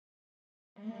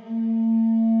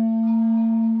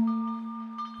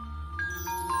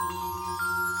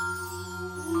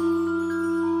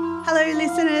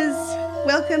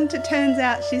welcome to Turns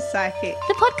Out She's Psychic,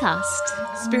 the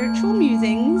podcast. Spiritual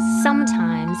musings,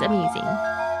 sometimes amusing.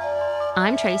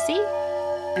 I'm Tracy.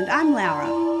 And I'm Laura.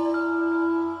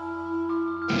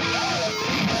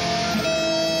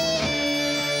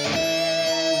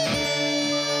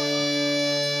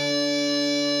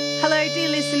 Hello, dear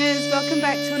listeners. Welcome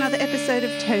back to another episode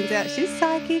of Turns Out She's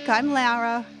Psychic. I'm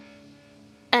Laura.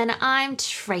 And I'm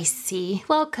Tracy.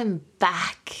 Welcome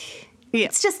back. Yeah.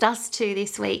 It's just us two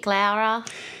this week, Laura.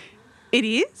 It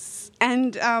is,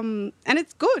 and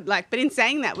it's good. But in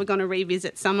saying that, we're going to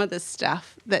revisit some of the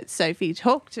stuff that Sophie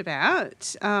talked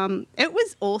about. It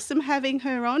was awesome having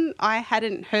her on. I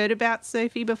hadn't heard about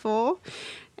Sophie before,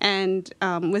 and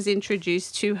was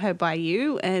introduced to her by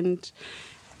you, and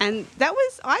that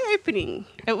was eye-opening.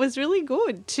 It was really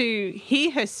good to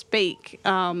hear her speak.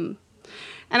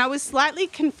 And I was slightly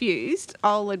confused,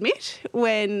 I'll admit,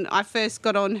 when I first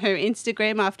got on her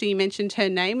Instagram after you mentioned her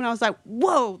name, and I was like,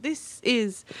 whoa, this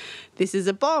is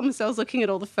a bomb. So I was looking at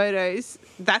all the photos.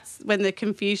 That's when the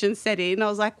confusion set in. I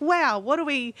was like, wow,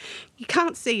 you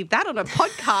can't see that on a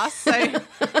podcast. So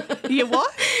you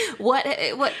what? What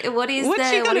is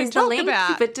the link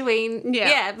about?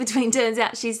 between Turns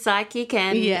Out She's Psychic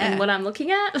and what I'm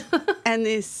looking at? And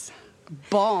this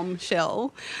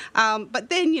bombshell. But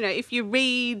then, if you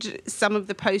read some of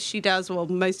the posts she does, well,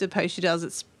 most of the posts she does,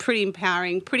 it's pretty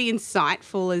empowering, pretty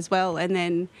insightful as well. And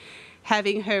then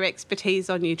having her expertise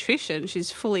on nutrition, she's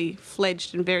fully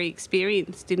fledged and very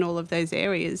experienced in all of those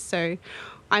areas. So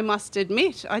I must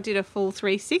admit, I did a full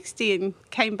 360 and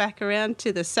came back around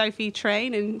to the Sophie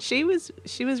train, and she was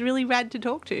really rad to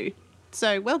talk to.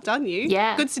 So well done, you.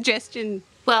 Yeah. Good suggestion.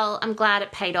 Well, I'm glad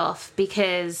it paid off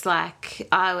because, I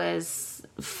was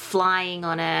flying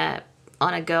on a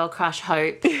girl crush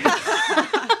hope.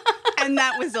 And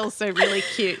that was also really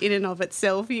cute in and of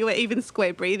itself. You were even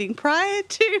square breathing prior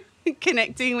to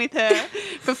connecting with her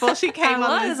before she came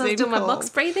on the Zoom I was doing call. my box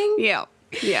breathing. Yeah.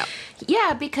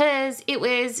 Yeah, because it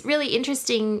was really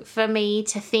interesting for me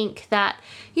to think that,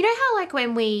 how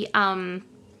when we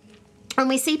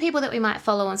see people that we might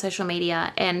follow on social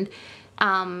media and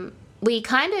we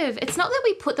kind of, it's not that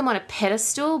we put them on a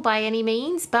pedestal by any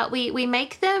means, but we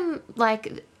make them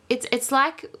it's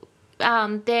like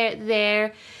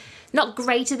they're not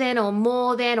greater than or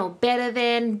more than or better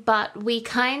than, but we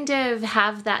kind of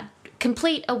have that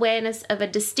complete awareness of a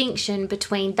distinction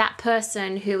between that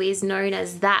person who is known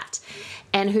as that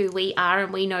and who we are,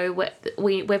 and we know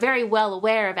we're very well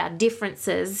aware of our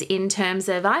differences in terms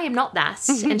of I am not that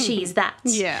and she is that.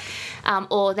 Yeah.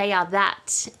 Or they are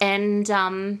that. And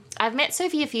I've met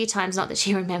Sophie a few times, not that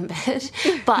she remembered,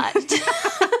 but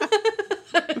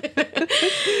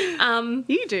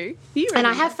you do. And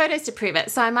I have photos to prove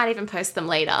it, so I might even post them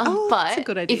later. Oh, but that's a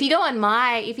good idea. if you go on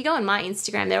my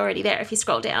Instagram, they're already there if you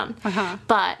scroll down. Uh-huh.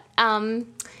 But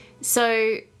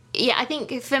so yeah, I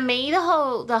think for me the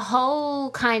whole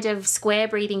kind of square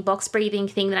breathing, box breathing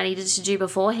thing that I needed to do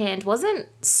beforehand wasn't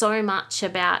so much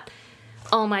about,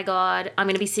 oh my God, I'm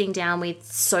going to be sitting down with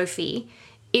Sophie.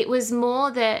 It was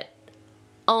more that,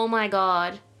 oh my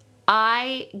God,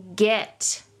 I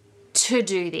get to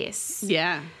do this.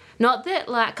 Yeah. Not that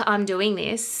I'm doing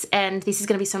this and this is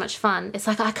going to be so much fun. It's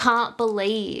I can't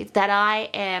believe that I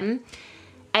am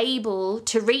able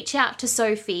to reach out to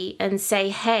Sophie and say,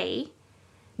 hey,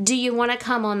 do you want to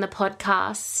come on the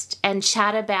podcast and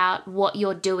chat about what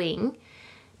you're doing?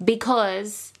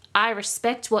 Because I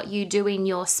respect what you do in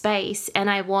your space, and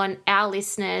I want our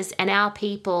listeners and our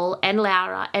people and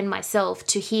Laura and myself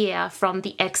to hear from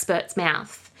the expert's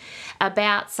mouth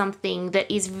about something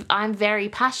that I'm very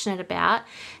passionate about,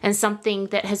 and something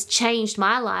that has changed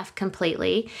my life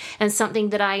completely, and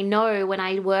something that I know when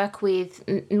I work with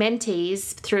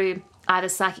mentees through either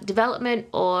psychic development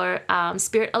or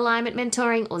spirit alignment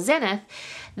mentoring or Zenith,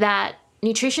 that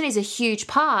nutrition is a huge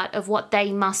part of what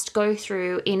they must go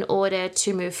through in order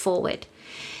to move forward.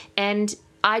 And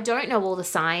I don't know all the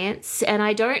science, and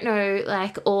I don't know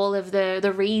all of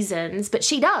the reasons, but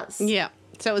she does. Yeah.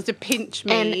 So it was to pinch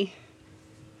me. And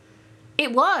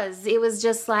it was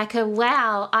just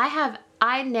wow,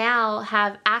 I now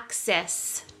have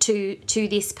access to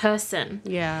this person.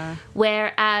 Yeah.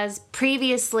 Whereas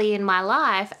previously in my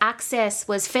life, access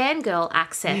was fangirl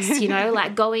access,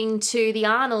 going to the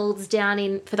Arnold's down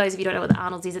in, for those of you who don't know what the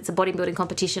Arnold's is, it's a bodybuilding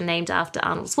competition named after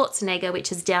Arnold Schwarzenegger,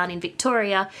 which is down in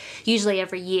Victoria, usually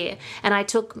every year. And I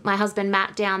took my husband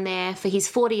Matt down there for his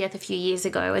 40th a few years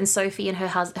ago, and Sophie and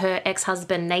her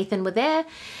ex-husband Nathan were there.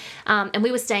 And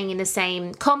we were staying in the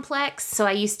same complex, so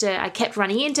I kept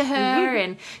running into her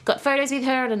and got photos with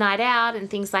her on a night out and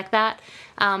things like that.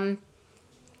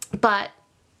 But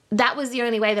that was the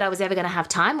only way that I was ever going to have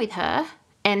time with her.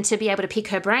 and to be able to pick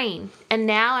her brain. And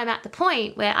now I'm at the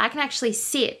point where I can actually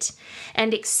sit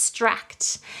and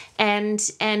extract and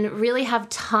really have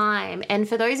time. And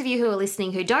for those of you who are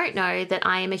listening who don't know that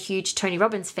I am a huge Tony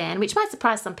Robbins fan, which might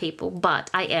surprise some people,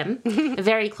 but I am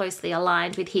very closely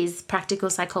aligned with his practical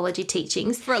psychology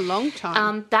teachings. For a long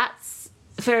time. That's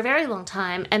for a very long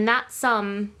time. And that's,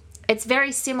 it's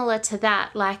very similar to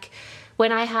that. Like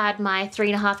when I had my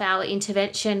 3.5 hour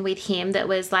intervention with him that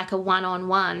was like a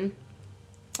one-on-one,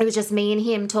 it was just me and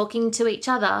him talking to each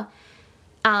other.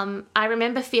 I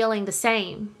remember feeling the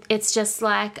same. It's just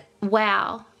like,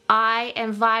 wow, I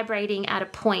am vibrating at a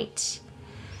point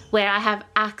where I have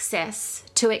access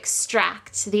to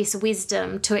extract this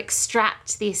wisdom, to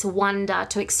extract this wonder,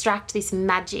 to extract this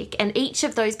magic. And each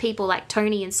of those people, like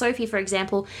Tony and Sophie, for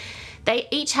example, they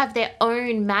each have their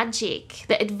own magic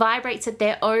that it vibrates at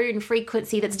their own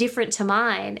frequency that's different to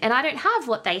mine. And I don't have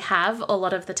what they have a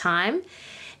lot of the time.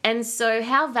 And so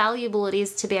how valuable it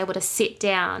is to be able to sit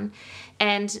down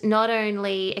and not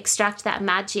only extract that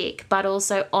magic, but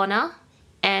also honor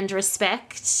and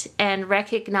respect and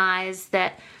recognize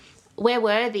that we're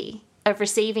worthy of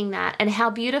receiving that, and how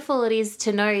beautiful it is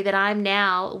to know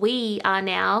that we are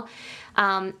now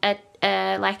a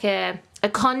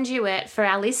conduit for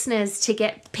our listeners to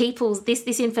get people's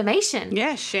this information.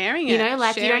 Yeah, sharing it. You know,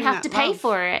 like you don't have to pay love.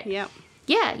 for it. Yep.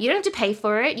 Yeah, you don't have to pay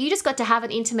for it. You just got to have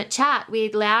an intimate chat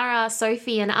with Laura,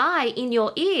 Sophie, and I in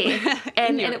your ear.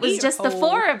 And it was just the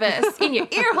four of us in your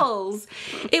ear holes.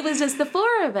 It was just the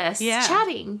four of us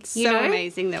chatting. So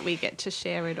amazing that we get to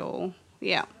share it all.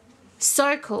 Yeah.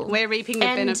 So cool. We're reaping the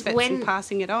benefits and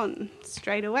passing it on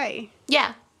straight away.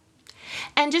 Yeah.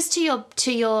 And just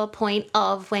to your point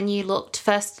of when you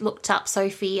first looked up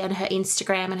Sophie and her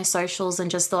Instagram and her socials and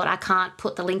just thought, I can't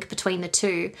put the link between the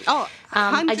two. Oh,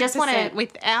 100%. I just want to,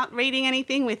 without reading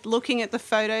anything, with looking at the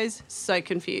photos, so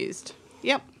confused.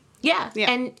 Yep. Yeah.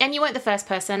 And you weren't the first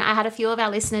person. I had a few of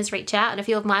our listeners reach out and a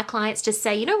few of my clients just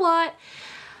say, you know what?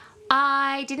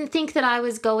 I didn't think that I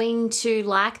was going to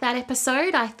like that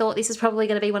episode. I thought this was probably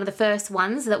going to be one of the first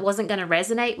ones that wasn't going to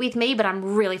resonate with me, but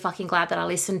I'm really fucking glad that I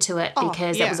listened to it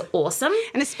because it was awesome.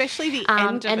 And especially the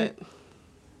end of it,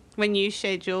 when you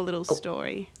shared your little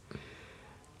story.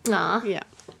 Yeah.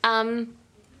 And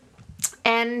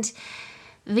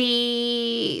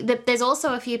there's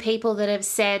also a few people that have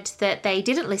said that they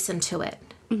didn't listen to it,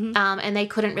 and they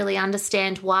couldn't really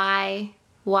understand why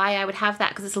I would have that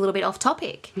because it's a little bit off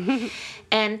topic.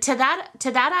 And to that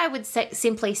I would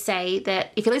simply say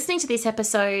that if you're listening to this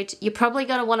episode, you're probably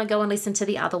going to want to go and listen to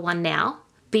the other one now,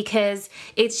 because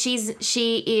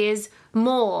she is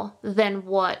more than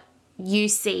what you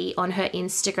see on her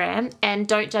Instagram, and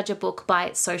don't judge a book by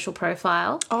its social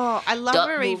profile. Oh, I love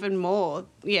her even more.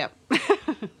 Yeah.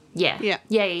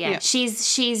 Yeah.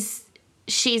 She's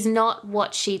not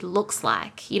what she looks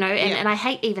like, you know, and I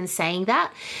hate even saying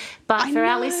that, but for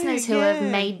our listeners who have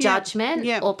made judgment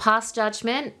or past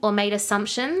judgment or made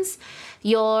assumptions,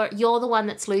 you're the one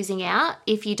that's losing out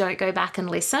if you don't go back and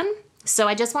listen. So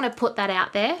I just want to put that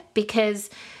out there because,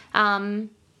 you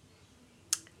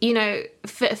know,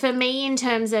 for me, in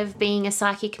terms of being a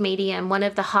psychic medium, one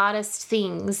of the hardest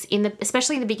things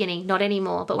especially in the beginning, not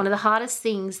anymore, but one of the hardest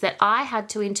things that I had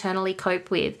to internally cope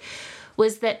with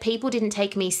was that people didn't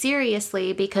take me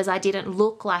seriously because I didn't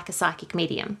look like a psychic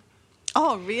medium.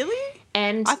 Oh, really?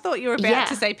 And I thought you were about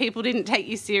to say people didn't take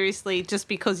you seriously just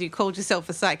because you called yourself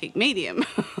a psychic medium.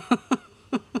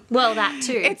 Well, that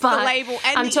too. It's but the label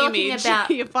and I'm the talking image about,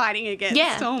 you're fighting against.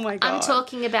 Yeah, oh my God. I'm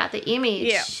talking about the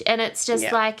image. Yeah. And it's just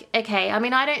like, okay, I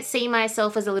mean, I don't see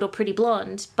myself as a little pretty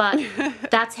blonde, but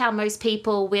that's how most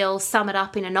people will sum it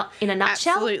up in a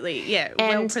nutshell. Absolutely, yeah.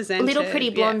 And well presented. little pretty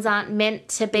blondes aren't meant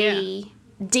to be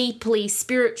deeply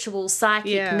spiritual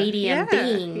psychic medium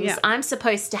beings. Yeah. I'm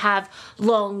supposed to have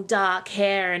long dark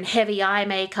hair and heavy eye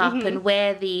makeup and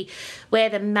wear the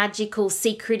magical,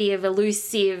 secretive,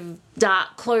 elusive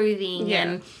dark clothing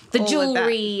and the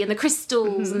jewelry and the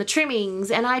crystals and the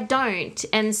trimmings, and I don't.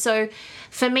 And so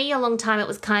for me, a long time it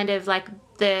was kind of like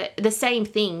the same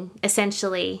thing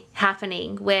essentially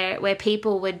happening where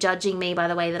people were judging me by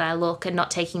the way that I look and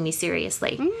not taking me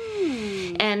seriously.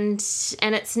 And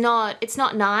it's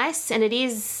not nice, and it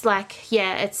is like,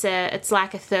 it's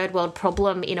like a third world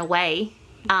problem in a way.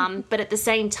 But at the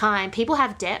same time, people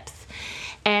have depth,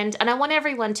 and I want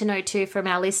everyone to know too, from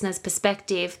our listeners'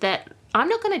 perspective, that I'm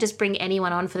not going to just bring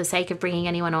anyone on for the sake of bringing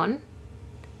anyone on.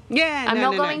 Yeah, I'm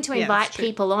not going to invite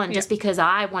people on just because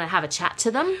I want to have a chat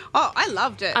to them. Oh, I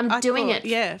loved it. I'm doing it.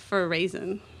 Yeah, for a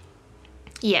reason.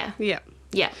 Yeah. Yeah.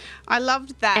 Yeah. I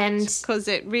loved that And- because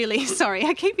it really, sorry,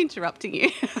 I keep interrupting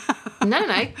you. No,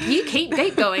 you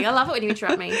keep going. I love it when you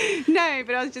interrupt me. No,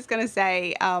 but I was just going to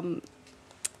say,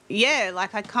 yeah,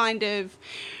 like I kind of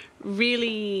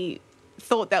really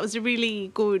thought that was a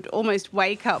really good almost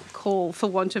wake-up call, for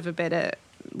want of a better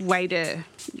way to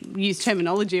use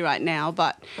terminology right now,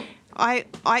 but I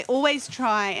always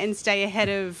try and stay ahead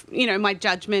of, you know, my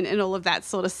judgment and all of that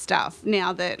sort of stuff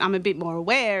now that I'm a bit more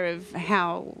aware of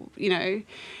how, you know,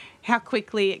 how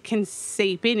quickly it can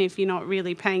seep in if you're not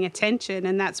really paying attention.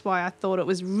 And that's why I thought it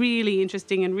was really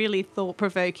interesting and really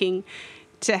thought-provoking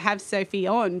to have Sophie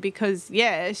on because,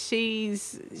 yeah,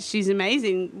 she's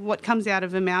amazing. What comes out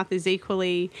of her mouth is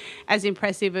equally as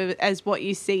impressive as what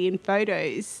you see in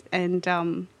photos. And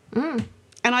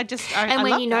and I just I And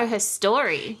when love you know that. her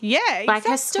story. Yeah, exactly. Like,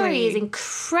 her story is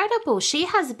incredible. She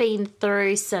has been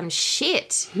through some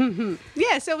shit.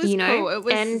 Yeah, so it was you know, cool. It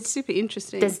was and super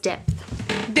interesting. There's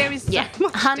depth. There is so Yeah,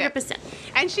 much 100%.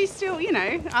 depth. And she's still, you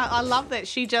know, I love that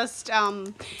she just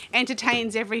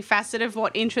entertains every facet of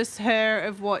what interests her,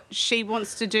 of what she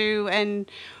wants to do, and,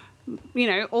 you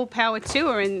know, all power to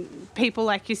her and people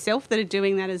like yourself that are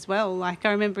doing that as well. Like,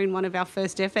 I remember in one of our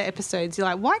first ever episodes, you're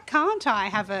like, why can't I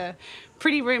have a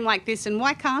pretty room like this, and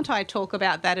why can't I talk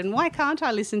about that, and why can't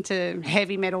I listen to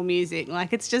heavy metal music?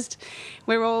 Like, it's just,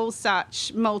 we're all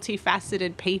such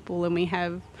multifaceted people and we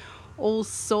have all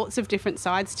sorts of different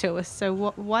sides to us.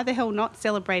 So why the hell not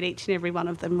celebrate each and every one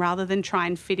of them rather than try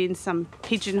and fit in some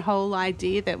pigeonhole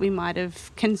idea that we might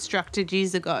have constructed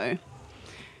years ago?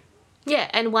 Yeah,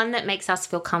 and one that makes us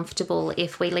feel comfortable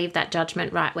if we leave that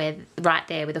judgment right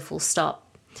there with a full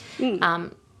stop.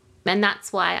 And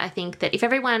that's why I think that if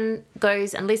everyone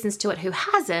goes and listens to it who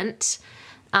hasn't,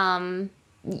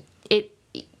 it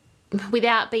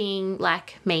without being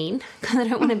like mean, because I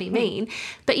don't want to be mean,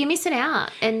 but you're missing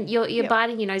out and you're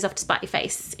biting your nose off to spite your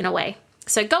face in a way.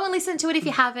 So go and listen to it if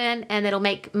you haven't, and it'll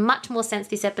make much more sense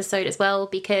this episode as well,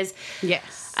 because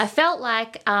Yes. I felt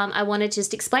like I wanted to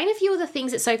just explain a few of the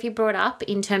things that Sophie brought up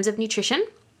in terms of nutrition,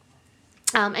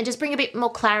 and just bring a bit more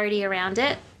clarity around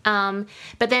it.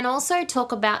 But then also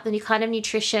talk about the new kind of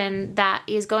nutrition that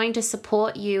is going to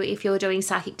support you if you're doing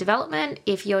psychic development,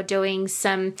 if you're doing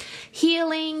some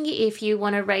healing, if you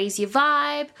want to raise your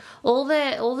vibe, all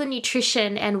the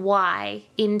nutrition and why,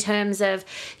 in terms of,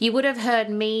 you would have heard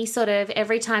me sort of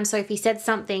every time Sophie said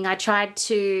something, I tried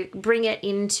to bring it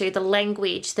into the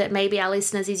language that maybe our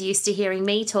listeners is used to hearing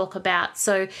me talk about.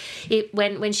 So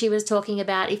when she was talking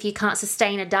about if you can't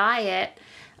sustain a diet,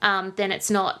 then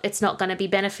it's not going to be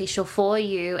beneficial for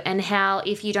you, and how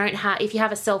if you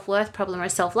have a self-worth problem or a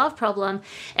self-love problem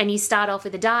and you start off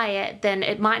with a diet, then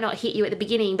it might not hit you at the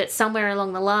beginning, but somewhere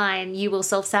along the line you will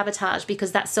self-sabotage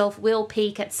because that self will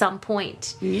peak at some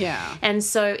point. Yeah. And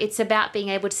so it's about being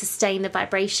able to sustain the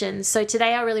vibrations. So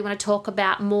today I really want to talk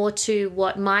about more to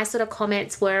what my sort of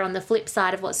comments were on the flip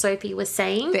side of what Sophie was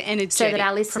saying, The energetic so that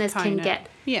our listeners proponent. can get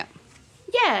Yeah.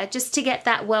 just to get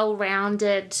that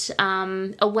well-rounded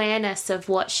awareness of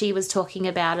what she was talking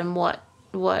about and what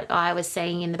I was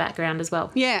saying in the background as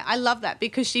well. Yeah, I love that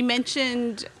because she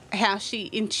mentioned how she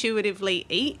intuitively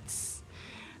eats.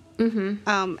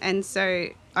 Mm-hmm. And so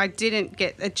I didn't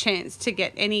get a chance to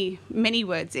get many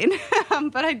words in,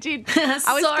 but I did. I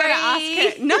was going to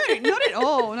ask her. No, not at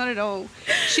all. Not at all.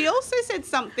 She also said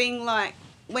something like,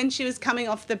 when she was coming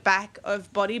off the back of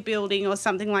bodybuilding or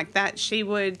something like that, she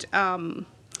would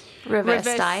Reverse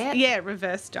diet. Yeah,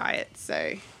 reverse diet.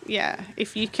 So yeah,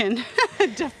 if you can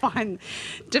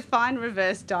define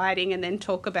reverse dieting and then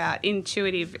talk about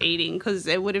intuitive eating, because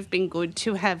it would have been good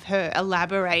to have her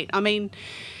elaborate. I mean,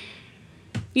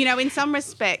 you know, in some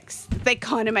respects, they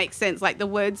kind of make sense. Like the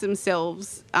words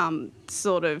themselves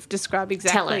sort of describe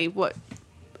exactly what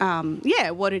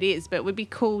it is, but it would be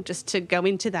cool just to go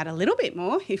into that a little bit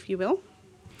more, if you will.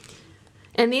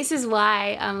 And this is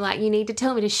why I'm like, you need to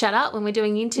tell me to shut up when we're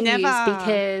doing interviews. Never.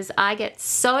 Because I get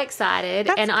so excited.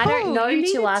 That's and I don't cool. know You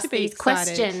needed to ask to be these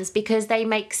excited. questions because they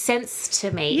make sense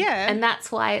to me. Yeah. And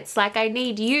that's why it's like I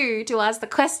need you to ask the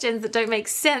questions that don't make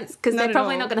sense, because Not they're at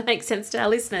probably all. not going to make sense to our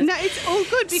listeners. No, it's all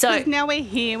good because So- now we're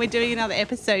here, we're doing another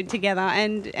episode together,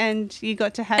 and you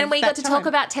got to have And we that got to talk time.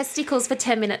 about testicles for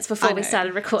 10 minutes before I we know.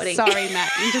 started recording. Sorry, Matt.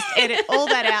 You just edit all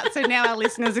that out, so now our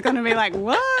listeners are going to be like,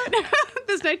 what?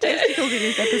 There's no testicles in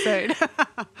this episode.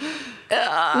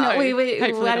 No, we hopefully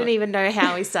I not. don't even know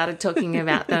how we started talking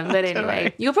about them. But anyway,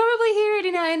 know. you'll probably hear it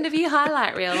in our interview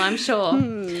highlight reel, I'm sure.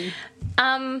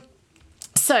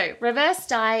 So reverse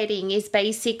dieting is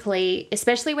basically,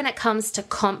 especially when it comes to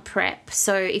comp prep.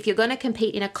 So if you're going to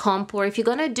compete in a comp, or if you're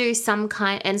going to do some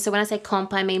kind, and so when I say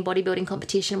comp, I mean bodybuilding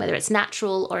competition, whether it's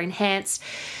natural or enhanced.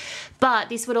 But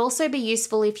this would also be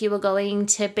useful if you were going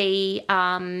to be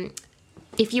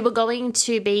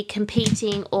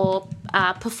competing or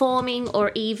performing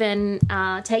or even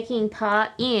taking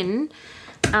part in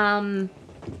an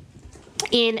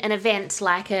event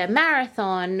like a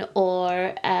marathon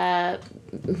or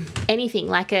anything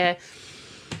like an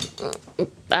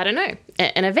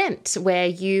event where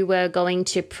you were going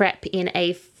to prep in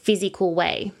a physical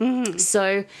way. Mm-hmm.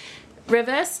 So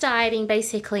reverse dieting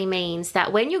basically means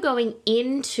that when you're going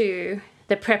into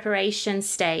the preparation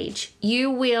stage, you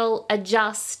will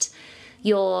adjust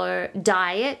your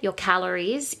diet, your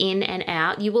calories in and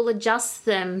out. You will adjust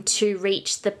them to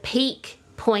reach the peak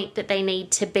point that they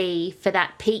need to be for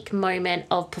that peak moment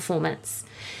of performance.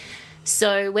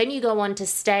 So when you go onto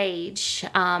stage,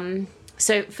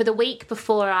 so for the week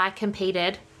before I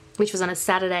competed, which was on a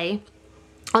Saturday,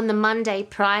 on the Monday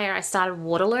prior, I started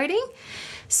water loading.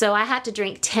 So I had to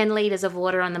drink 10 litres of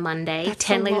water on the Monday, That's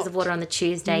 10 litres of water on the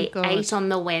Tuesday, 8 on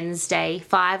the Wednesday,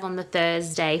 5 on the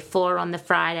Thursday, 4 on the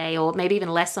Friday, or maybe even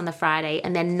less on the Friday,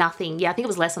 and then nothing. Yeah, I think it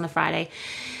was less on the Friday.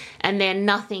 And then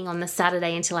nothing on the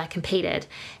Saturday until I competed.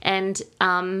 And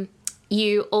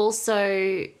you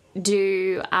also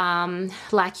do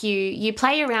you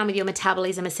play around with your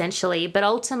metabolism essentially, but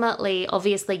ultimately,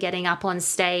 obviously, getting up on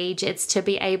stage, it's to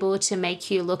be able to make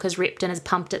you look as ripped and as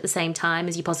pumped at the same time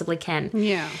as you possibly can.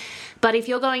 Yeah. But if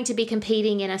you're going to be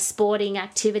competing in a sporting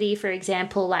activity, for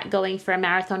example, like going for a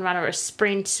marathon run or a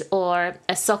sprint or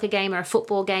a soccer game or a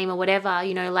football game or whatever,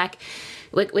 like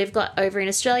we've got over in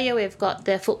Australia, we've got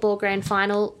the football grand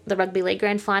final, the rugby league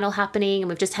grand final happening, and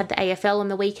we've just had the AFL on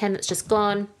the weekend that's just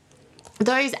gone.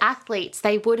 Those athletes,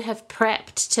 they would have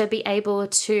prepped to be able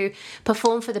to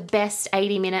perform for the best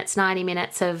 80 minutes, 90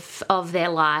 minutes of their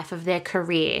life, of their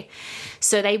career.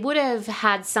 So they would have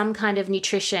had some kind of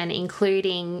nutrition,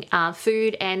 including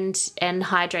food and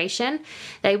hydration.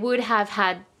 They would have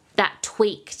had that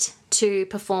tweaked to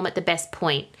perform at the best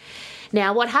point.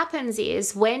 Now, what happens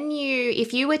is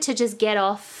if you were to just get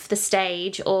off the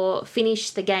stage or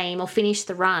finish the game or finish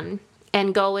the run,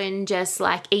 and go and just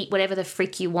eat whatever the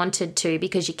frick you wanted to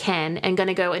because you can, and going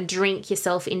to go and drink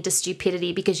yourself into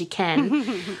stupidity because you can,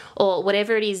 or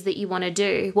whatever it is that you want to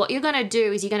do, what you're going to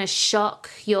do is you're going to shock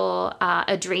your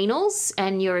adrenals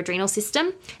and your adrenal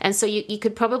system. And so you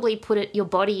could probably put your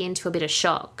body into a bit of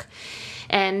shock.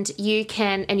 And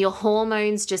your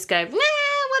hormones just go, what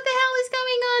the hell is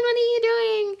going on? What are you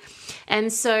doing?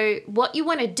 And so what you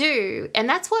want to do, and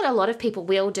that's what a lot of people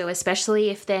will do, especially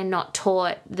if they're not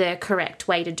taught the correct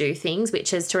way to do things,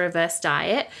 which is to reverse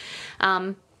diet.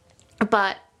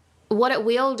 But what it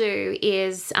will do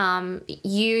is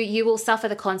you will suffer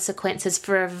the consequences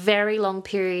for a very long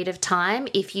period of time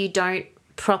if you don't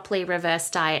properly reverse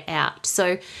diet out.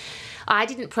 So I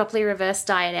didn't properly reverse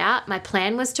diet out. My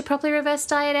plan was to properly reverse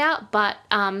diet out, but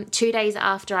 2 days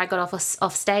after I got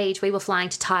off stage, we were flying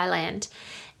to Thailand.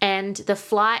 And the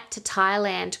flight to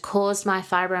Thailand caused my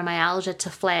fibromyalgia to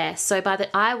flare. So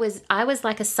I was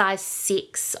like a size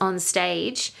 6 on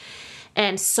stage,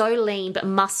 and so lean but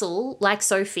muscle, like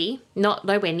Sophie,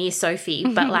 nowhere near Sophie,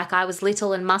 but I was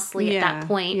little and muscly at that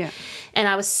point. Yeah. And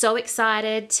I was so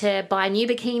excited to buy new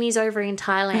bikinis over in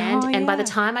Thailand. And by the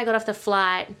time I got off the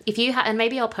flight, and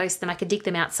maybe I'll post them, I could dig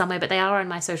them out somewhere, but they are on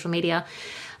my social media.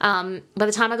 By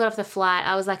the time I got off the flight,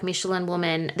 I was like Michelin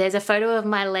woman. There's a photo of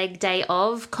my leg day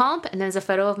of comp, and there's a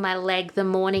photo of my leg the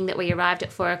morning that we arrived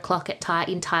at 4 o'clock in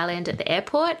Thailand at the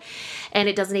airport, and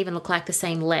it doesn't even look like the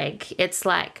same leg. It's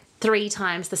like 3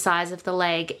 times the size of the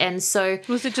leg. And so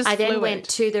was it just I then fluid? went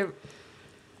to the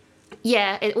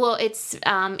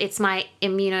it's my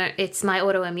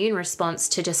autoimmune response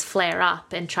to just flare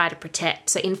up and try to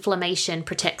protect. So inflammation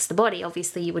protects the body.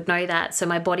 Obviously, you would know that. So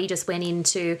my body just went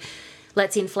into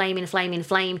let's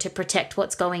inflame to protect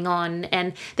what's going on.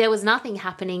 And there was nothing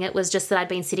happening. It was just that I'd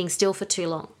been sitting still for too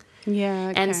long.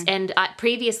 Yeah. Okay. And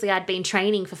previously I'd been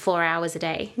training for 4 hours a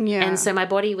day. Yeah. And so my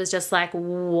body was just like,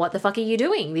 what the fuck are you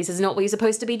doing? This is not what you're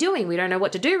supposed to be doing. We don't know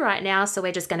what to do right now. So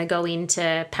we're just going to go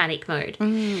into panic mode.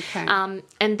 Okay.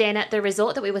 And then at the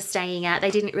resort that we were staying at, they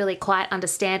didn't really quite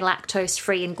understand lactose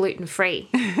free and gluten free.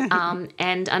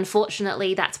 And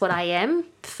unfortunately that's what I am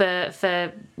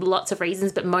for lots of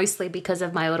reasons, but mostly because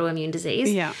of my autoimmune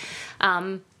disease. Yeah.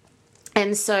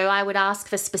 And so I would ask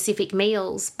for specific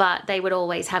meals, but they would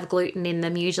always have gluten in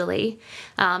them usually.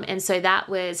 And so that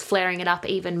was flaring it up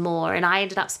even more. And I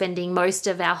ended up spending most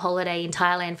of our holiday in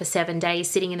Thailand for 7 days,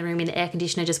 sitting in the room in the air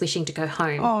conditioner, just wishing to go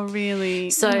home. Oh,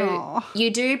 really? So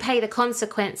you do pay the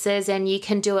consequences, and you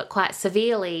can do it quite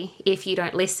severely if you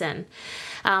don't listen.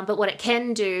 But what it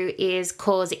can do is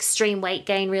cause extreme weight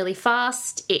gain really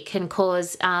fast. It can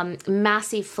cause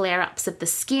massive flare-ups of the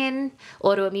skin.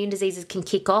 Autoimmune diseases can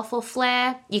kick off or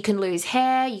flare. You can lose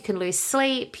hair. You can lose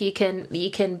sleep. You can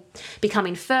become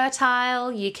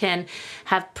infertile. You can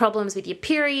have problems with your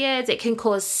periods. It can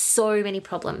cause so many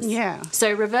problems. Yeah.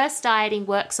 So reverse dieting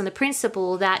works on the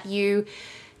principle that you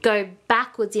go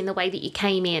backwards in the way that you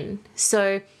came in.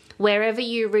 So wherever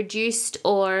you reduced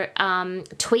or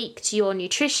tweaked your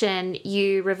nutrition,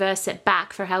 you reverse it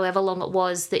back for however long it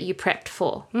was that you prepped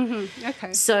for. Mm-hmm.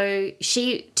 Okay. So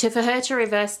for her to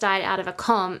reverse diet out of a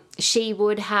comp, she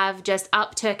would have just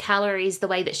upped her calories the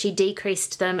way that she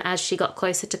decreased them as she got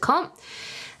closer to comp.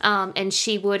 And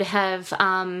she would have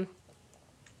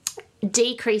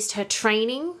decreased her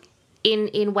training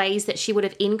in ways that she would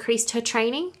have increased her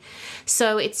training.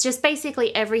 So it's just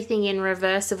basically everything in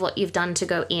reverse of what you've done to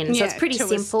go in. So it's pretty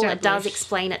simple. It does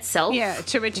explain itself. Yeah,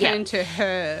 to return to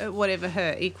her, whatever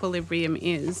her equilibrium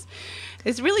is.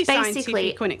 It's really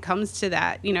scientific when it comes to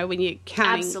that, you know, when you're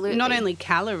counting not only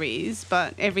calories,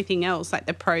 but everything else, like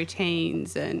the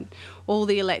proteins and all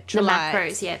the electrolytes. The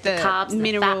macros, the carbs,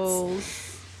 minerals. the fats.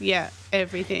 Yeah,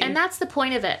 everything. And that's the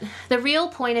point of it. The real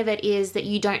point of it is that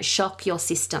you don't shock your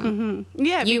system. Mm-hmm.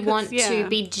 Yeah, you want to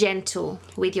be gentle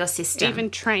with your system.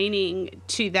 Even training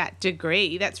to that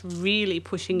degree, that's really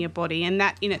pushing your body, and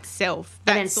that in itself,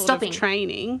 that sort of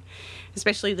training,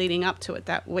 especially leading up to it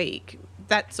that week,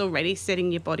 that's already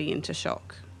setting your body into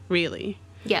shock, really.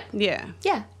 Yeah. Yeah.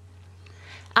 Yeah.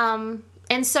 And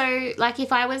so, like,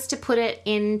 if I was to put it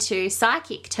into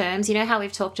psychic terms, you know how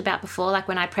we've talked about before, like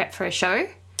when I prep for a show?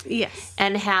 Yes.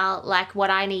 And how, like, what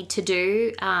I need to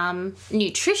do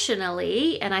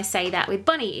nutritionally, and I say that with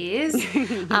bunny ears,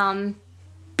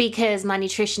 because my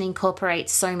nutrition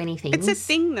incorporates so many things. It's a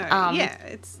thing, though. Yeah,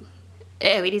 it's...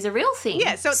 Oh, it is a real thing.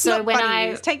 Yeah, so it's not when bunny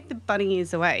ears. Take the bunny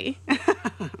ears away.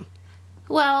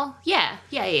 Well, yeah.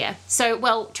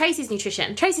 So, Tracy's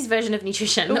version of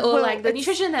nutrition, or like the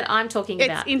nutrition that I'm talking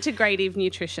about. It's integrative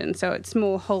nutrition, so it's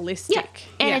more holistic.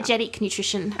 Yeah, energetic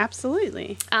nutrition.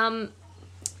 Absolutely.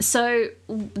 So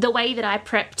the way that I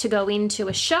prep to go into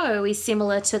a show is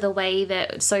similar to the way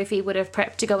that Sophie would have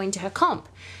prepped to go into her comp.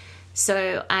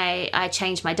 So I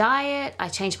changed my diet, I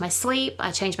changed my sleep,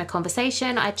 I changed my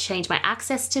conversation, I changed my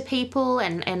access to people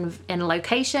and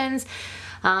locations.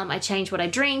 I changed what I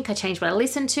drink, I changed what I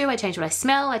listen to, I changed what I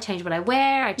smell, I changed what I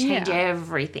wear, I changed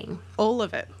everything. All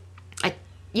of it.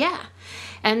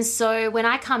 And so when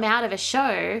I come out of a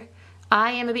show,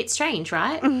 I am a bit strange,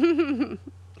 right?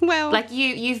 Well, like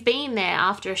you've been there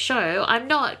after a show. I'm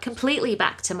not completely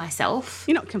back to myself.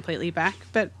 You're not completely back,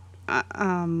 but I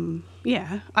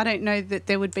don't know that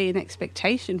there would be an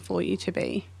expectation for you to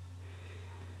be.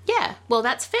 Yeah, well,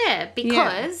 that's fair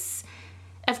because,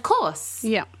 of course.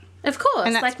 Yeah. Of course.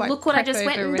 And that's like, look what I just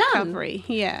went and recovery.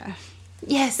 done. Yeah.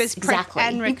 Yes, there's exactly.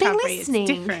 Prep and recovery. It's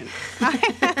different.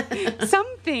 Some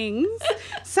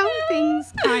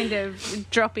things kind of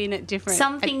drop in at different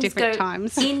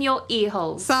times. In your ear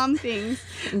holes. Some things.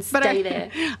 And stay there.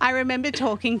 I remember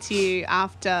talking to you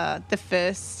after the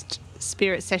first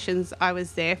spirit sessions I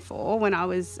was there for, when I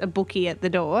was a bookie at the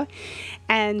door,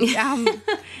 and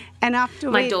and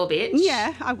afterwards, my door bitch.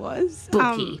 Yeah, I was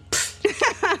bookie.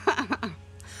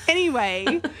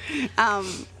 Anyway,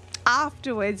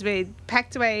 afterwards we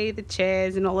packed away the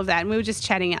chairs and all of that, and we were just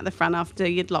chatting out the front after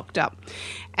you'd locked up,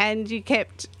 and you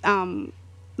kept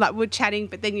we're chatting,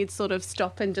 but then you'd sort of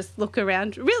stop and just look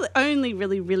around,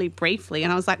 really briefly,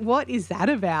 and I was like, what is that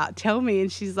about? Tell me.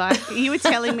 And she's like, you were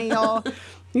telling me,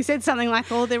 you said something like,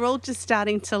 they're all just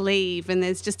starting to leave and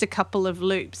there's just a couple of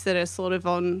loops that are sort of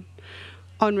on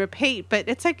repeat, but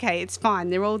it's okay, it's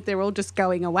fine. They're all just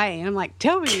going away. And I'm like,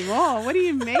 tell me more. What do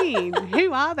you mean?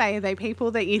 Who are they? Are they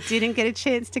people that you didn't get a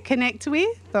chance to connect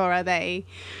with, or are they,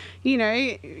 you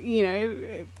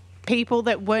know, people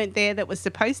that weren't there that were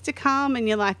supposed to come? And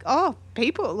you're like,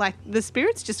 people, like the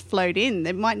spirits just flowed in.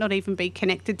 They might not even be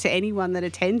connected to anyone that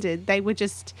attended. They were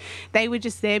just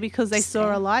there because they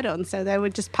saw a light on, so they were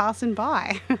just passing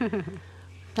by.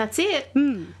 That's it.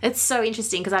 It's so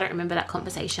interesting because I don't remember that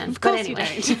conversation. Of course but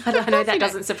anyway, you don't. I know that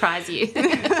doesn't surprise you. But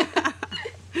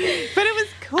it was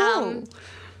cool.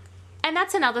 And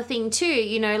that's another thing too,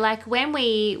 you know, like when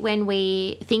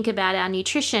we think about our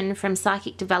nutrition from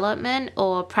psychic development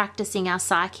or practicing our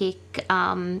psychic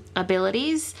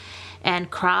abilities and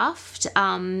craft,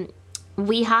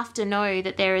 we have to know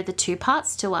that there are the two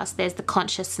parts to us. There's the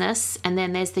consciousness and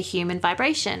then there's the human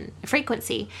vibration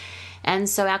frequency. And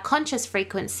so our conscious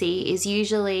frequency is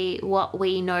usually what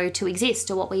we know to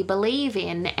exist or what we believe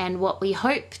in and what we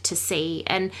hope to see.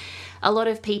 And a lot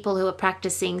of people who are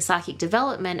practicing psychic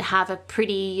development have a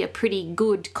pretty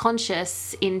good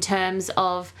conscious in terms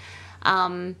of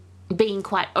being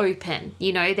quite open.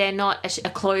 You know, they're not a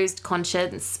closed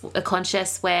conscience, a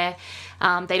conscious where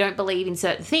they don't believe in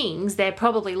certain things. They're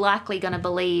probably likely going to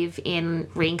believe in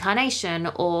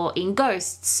reincarnation or in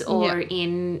ghosts or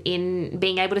in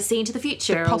being able to see into the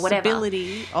future or whatever. The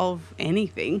possibility of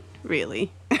anything,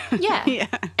 really. Yeah. Yeah.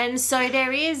 And so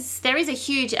there is a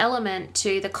huge element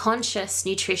to the conscious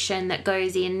nutrition that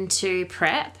goes into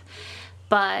prep.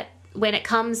 But when it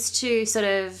comes to sort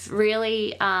of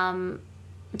really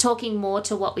talking more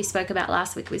to what we spoke about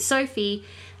last week with Sophie,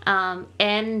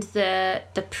 and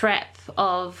the prep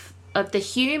of the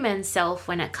human self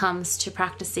when it comes to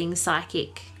practicing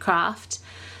psychic craft,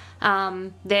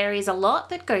 there is a lot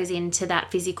that goes into that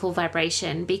physical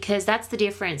vibration, because that's the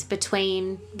difference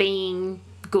between being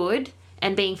good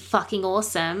and being fucking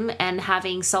awesome and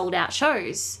having sold out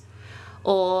shows,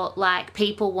 or like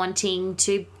people wanting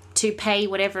to pay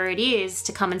whatever it is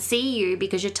to come and see you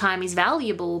because your time is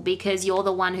valuable, because you're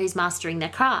the one who's mastering their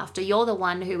craft, or you're the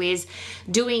one who is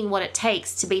doing what it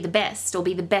takes to be the best or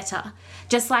be the better.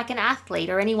 Just like an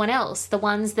athlete or anyone else, the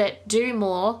ones that do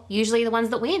more, usually the ones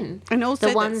that win. And also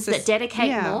the ones that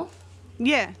dedicate more.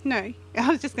 Yeah, no. I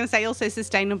was just going to say also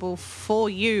sustainable for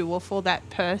you or for that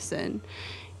person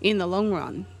in the long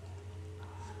run.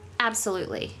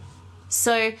 Absolutely.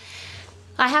 So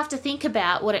I have to think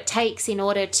about what it takes in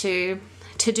order to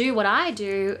do what I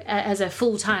do as a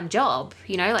full-time job.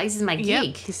 You know, like this is my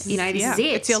gig. This is it.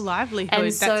 It's your livelihood.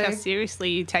 And that's how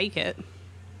seriously you take it.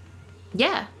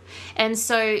 Yeah. And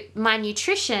so my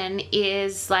nutrition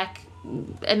is like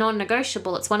a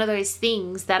non-negotiable. It's one of those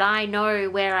things that I know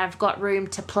where I've got room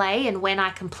to play and when I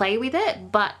can play with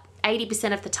it, but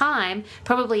 80% of the time,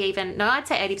 I'd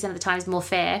say 80% of the time is more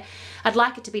fair. I'd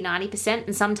like it to be 90%,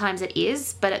 and sometimes it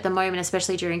is, but at the moment,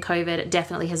 especially during COVID, it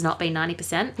definitely has not been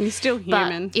 90%. You're still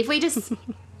human. But if we just,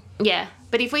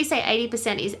 but if we say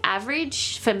 80% is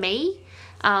average for me,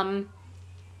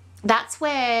 that's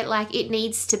where like it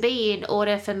needs to be in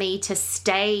order for me to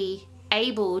stay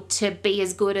able to be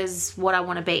as good as what I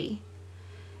want to be.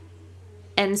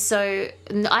 And so I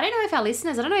don't know if our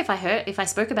listeners, I don't know if I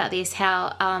spoke about this,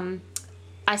 how I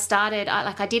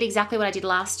did exactly what I did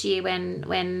last year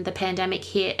when the pandemic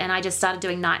hit, and I just started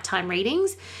doing nighttime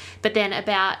readings. But then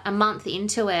about a month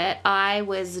into it, I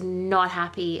was not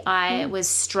happy. I was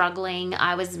struggling.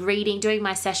 I was doing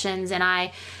my sessions, and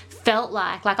I felt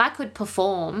like I could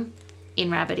perform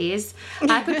in rabbit ears.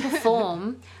 I could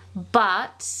perform,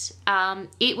 but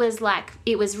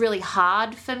it was really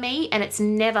hard for me, and it's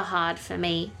never hard for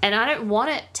me, and I don't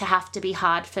want it to have to be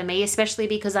hard for me, especially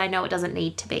because I know it doesn't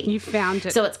need to be. You found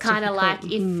it. So it's kind of like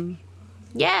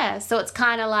so it's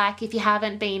kind of like if you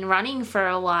haven't been running for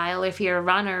a while, if you're a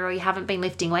runner, or you haven't been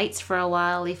lifting weights for a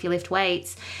while, if you lift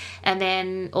weights, and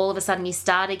then all of a sudden you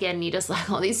start again and you're just like,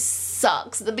 oh, this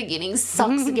sucks. The beginning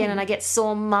sucks again, and I get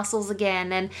sore muscles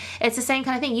again. And it's the same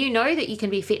kind of thing. You know that you can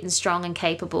be fit and strong and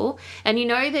capable, and you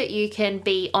know that you can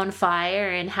be on fire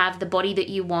and have the body that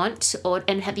you want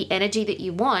and have the energy that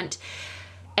you want.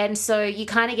 And so you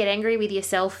kind of get angry with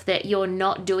yourself that you're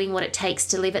not doing what it takes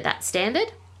to live at that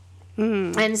standard.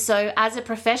 And so as a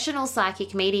professional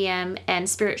psychic medium and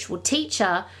spiritual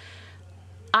teacher,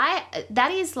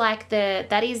 that is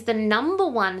the number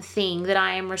one thing that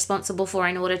I am responsible for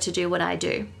in order to do what I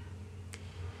do.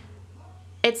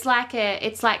 It's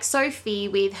like Sophie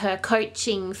with her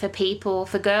coaching for people,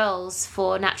 for girls,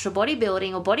 for natural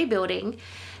bodybuilding or bodybuilding.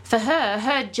 For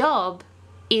her job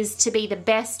is to be the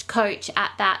best coach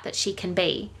at that she can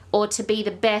be, or to be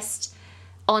the best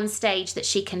on stage that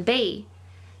she can be.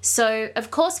 So,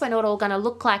 of course, we're not all going to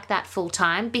look like that full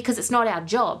time, because it's not our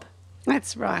job.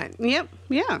 That's right. Yep.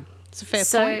 Yeah. It's a fair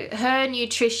point. So her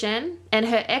nutrition and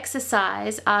her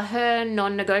exercise are her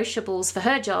non-negotiables for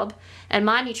her job, and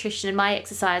my nutrition and my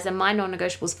exercise are my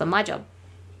non-negotiables for my job.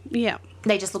 Yeah.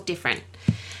 They just look different.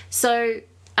 So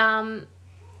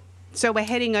so we're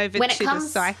heading over to the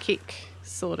psychic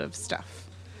sort of stuff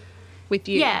with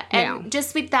you. Yeah, now. and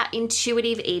just with that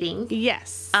intuitive eating.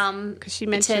 Yes. Because she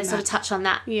mentioned to sort of touch on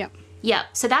that. Yeah. Yeah.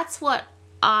 So that's what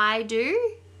I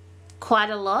do quite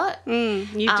a lot. You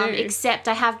do. Except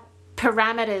I have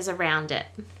parameters around it.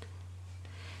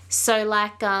 So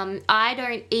like I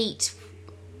don't eat,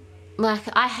 like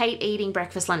I hate eating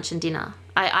breakfast, lunch and dinner.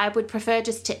 I would prefer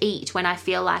just to eat when I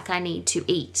feel like I need to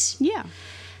eat. Yeah.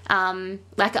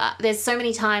 There's so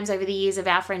many times over the years of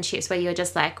our friendships where you're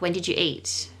just like, when did you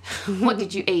eat? what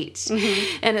did you eat?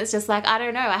 And it's just like, I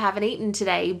don't know, I haven't eaten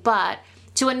today. But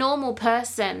to a normal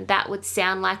person, that would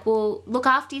sound like, well, look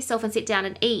after yourself and sit down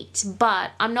and eat.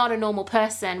 But I'm not a normal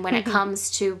person when it comes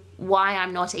to why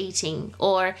I'm not eating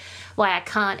or why I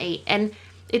can't eat. And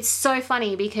it's so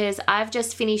funny because I've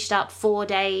just finished up 4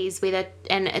 days with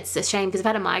and it's a shame because I've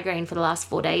had a migraine for the last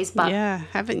 4 days. But yeah,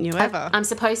 haven't you ever? I'm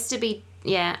supposed to be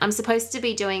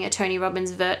doing a Tony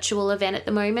Robbins virtual event at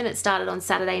the moment. It started on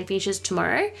Saturday and finishes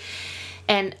tomorrow.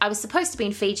 And I was supposed to be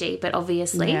in Fiji, but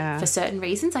obviously for certain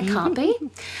reasons I can't be.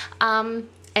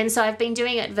 And so I've been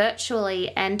doing it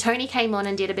virtually, and Tony came on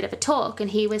and did a bit of a talk,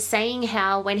 and he was saying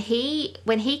how when he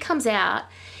comes out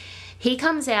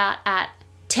at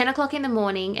 10 o'clock in the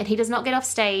morning, and he does not get off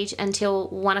stage until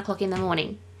 1 o'clock in the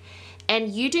morning. And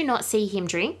you do not see him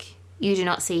drink. You do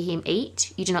not see him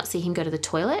eat. You do not see him go to the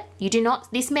toilet.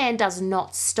 This man does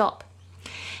not stop.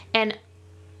 And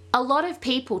a lot of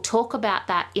people talk about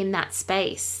that in that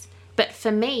space. But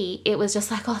for me, it was just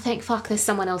like, oh, thank fuck there's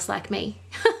someone else like me.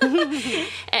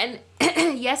 And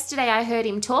yesterday I heard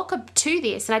him talk to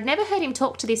this, and I'd never heard him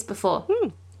talk to this before.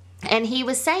 And he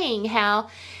was saying how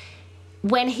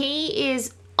when he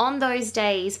is on those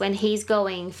days when he's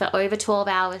going for over 12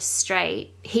 hours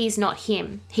straight, he's not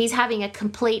him. He's having a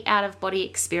complete out-of-body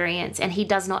experience, and he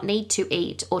does not need to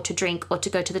eat or to drink or to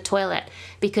go to the toilet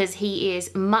because he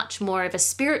is much more of a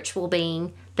spiritual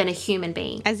being than a human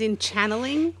being. As in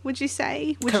channeling, would you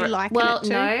say? Would you liken well, it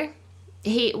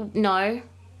to? No.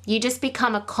 You just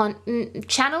become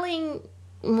channeling.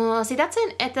 Well, see,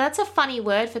 that's a funny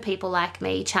word for people like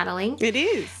me, channeling. It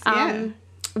is, yeah.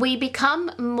 We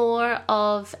become more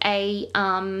of a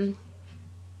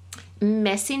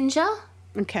messenger.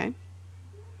 Okay.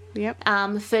 Yep.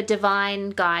 For divine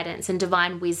guidance and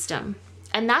divine wisdom.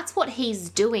 And that's what he's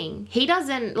doing. He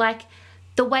doesn't, like,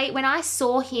 the way, when I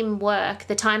saw him work,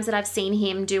 the times that I've seen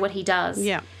him do what he does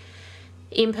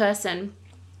in person,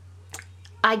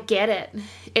 I get it.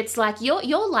 It's like,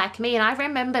 you're like me. And I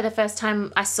remember the first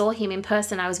time I saw him in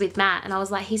person, I was with Matt, and I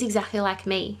was like, he's exactly like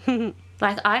me.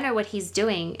 Like, I know what he's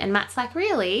doing. And Matt's like,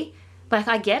 really? Like,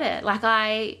 I get it.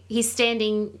 Like, he's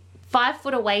standing 5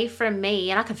 foot away from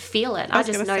me, and I could feel it. I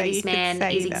just know this man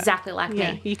is exactly like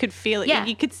me. You could feel it. Yeah.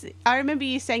 I remember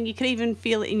you saying you could even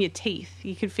feel it in your teeth.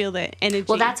 You could feel the energy.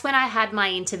 Well, that's when I had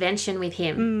my intervention with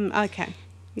him. Okay.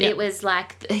 Yep. It was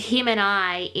like him and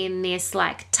I in this,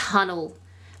 like, tunnel,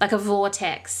 like a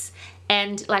vortex.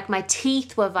 And, like, my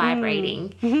teeth were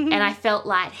vibrating and I felt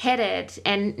lightheaded,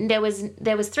 and there was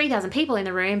 3,000 people in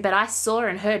the room, but I saw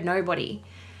and heard nobody.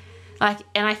 Like,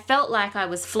 and I felt like I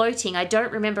was floating. I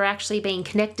don't remember actually being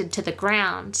connected to the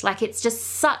ground. Like, it's just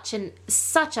such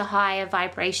a higher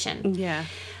vibration. Yeah.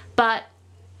 But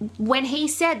when he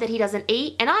said that he doesn't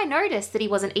eat, and I noticed that he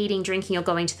wasn't eating, drinking, or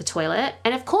going to the toilet,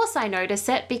 and of course I notice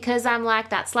it because I'm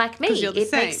like, that's like me.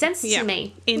 It makes sense to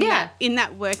me. In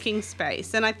that working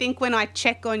space. And I think when I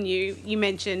check on you, you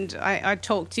mentioned I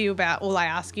talk to you about, I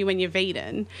ask you when you're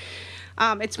vegan.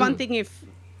 It's one thing if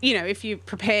you're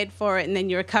prepared for it and then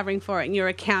you're recovering for it and you're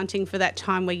accounting for that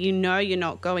time where you know you're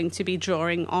not going to be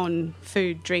drawing on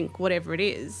food, drink, whatever it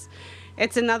is.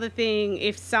 It's another thing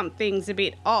if something's a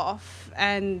bit off,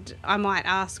 and I might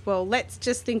ask, well, let's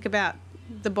just think about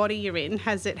the body you're in.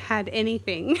 Has it had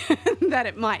anything that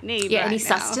it might need right any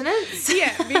now? Sustenance?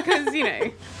 Yeah, because,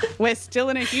 we're still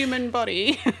in a human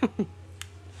body.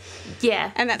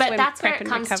 Yeah, and that's where it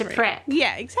comes to prep.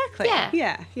 Yeah, exactly.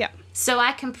 Yeah. So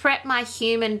I can prep my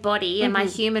human body and my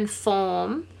human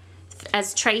form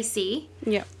as Tracy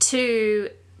to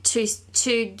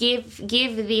give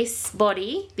this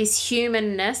body, this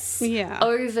humanness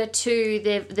over to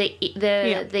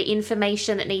the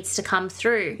information that needs to come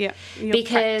through. Yeah.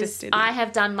 Because I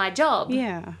have done my job.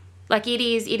 Yeah. Like, it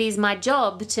is my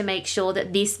job to make sure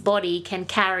that this body can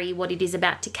carry what it is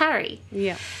about to carry.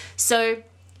 Yeah. So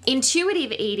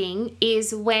intuitive eating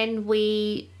is when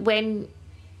we're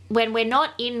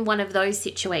not in one of those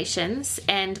situations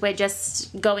and we're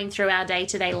just going through our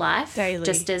day-to-day life,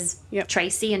 just as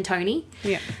Tracy and Tony.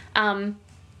 Yeah.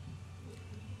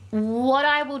 What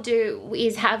I will do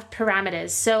is have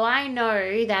parameters. So I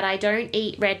know that I don't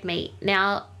eat red meat.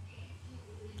 Now,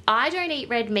 I don't eat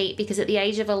red meat because at the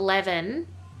age of 11,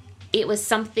 it was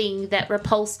something that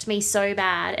repulsed me so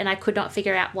bad and I could not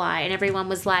figure out why. And everyone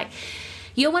was like,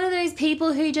 you're one of those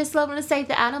people who just love to save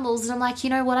the animals. And I'm like, you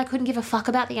know what? I couldn't give a fuck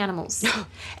about the animals.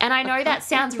 And I know that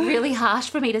sounds really harsh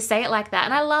for me to say it like that.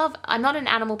 And I'm not an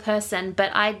animal person,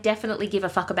 but I definitely give a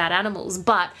fuck about animals.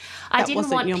 But I didn't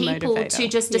want people to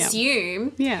just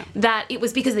assume that it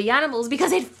was because of the animals,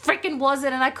 because it freaking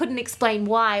wasn't. And I couldn't explain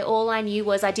why. All I knew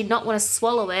was I did not want to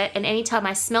swallow it. And anytime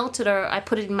I smelt it or I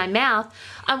put it in my mouth,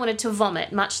 I wanted to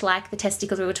vomit, much like the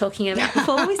testicles we were talking about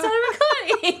before we started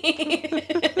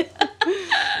recording.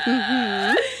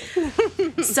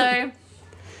 So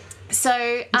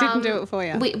didn't do it for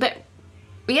you.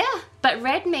 But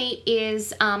red meat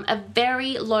is a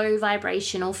very low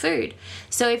vibrational food.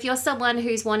 So if you're someone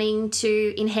who's wanting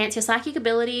to enhance your psychic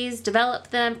abilities, develop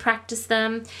them, practice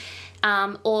them,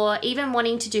 or even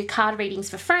wanting to do card readings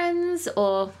for friends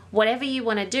or whatever you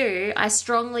want to do, I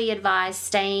strongly advise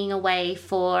staying away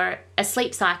for a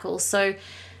sleep cycle. So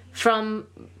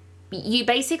you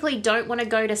basically don't want to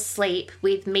go to sleep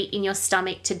with meat in your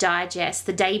stomach to digest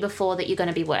the day before that you're going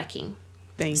to be working.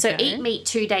 So eat meat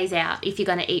 2 days out if you're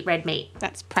going to eat red meat.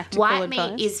 That's practical advice.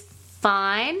 White meat is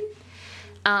fine.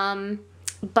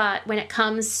 But when it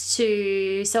comes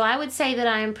to... So I would say that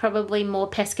I am probably more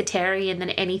pescatarian than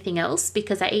anything else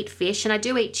because I eat fish and I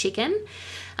do eat chicken.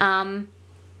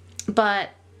 But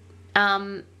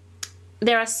there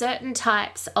are certain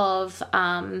types of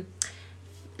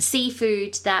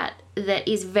seafood that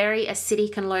is very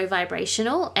acidic and low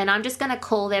vibrational, and I'm just going to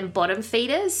call them bottom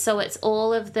feeders. So it's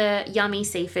all of the yummy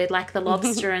seafood like the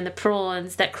lobster and the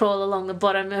prawns that crawl along the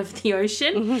bottom of the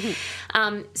ocean.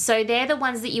 So they're the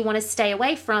ones that you want to stay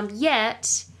away from.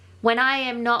 Yet when I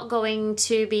am not going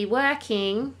to be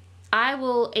working, I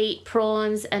will eat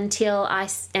prawns until I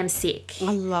am sick.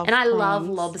 I love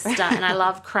lobster and I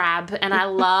love crab and I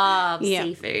love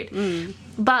seafood.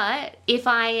 But if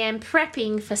I am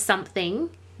prepping for something,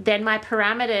 then my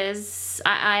parameters,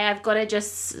 I've got to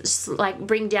just like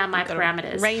bring down my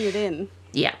parameters. Rein it in.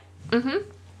 Yeah.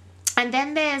 And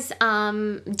then there's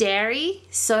dairy.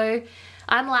 So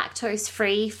I'm lactose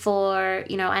free for,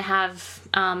 I have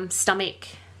stomach,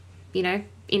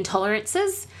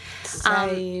 intolerances.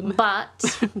 Same.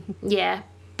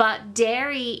 But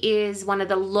dairy is one of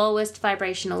the lowest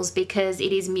vibrationals because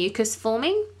it is mucus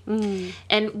forming.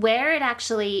 And where it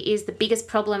actually is the biggest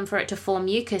problem for it to form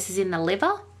mucus is in the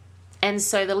liver. And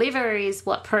so the liver is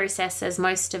what processes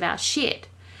most of our shit.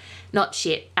 Not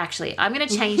shit, actually. I'm going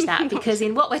to change that because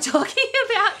in what we're talking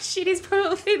about, shit is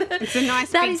probably it's a nice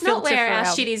that big is not where our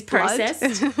shit is blood.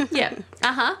 processed.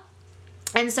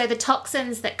 And so the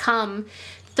toxins that come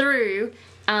through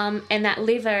and that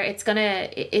liver,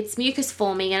 it's mucus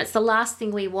forming, and it's the last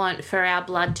thing we want for our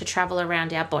blood to travel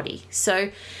around our body. So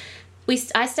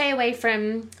I stay away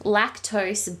from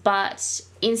lactose, but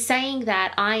in saying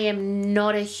that, I am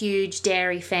not a huge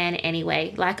dairy fan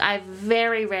anyway. Like, I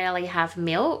very rarely have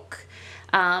milk.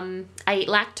 I eat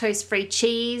lactose-free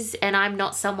cheese, and I'm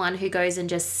not someone who goes and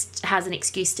just has an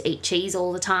excuse to eat cheese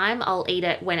all the time. I'll eat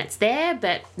it when it's there,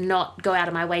 but not go out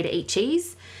of my way to eat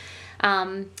cheese.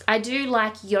 I do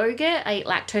like yogurt. I eat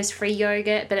lactose-free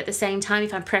yogurt, but at the same time,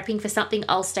 if I'm prepping for something,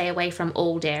 I'll stay away from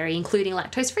all dairy, including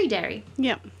lactose-free dairy.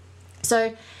 Yep.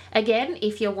 So, again,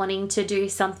 if you're wanting to do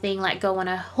something like go on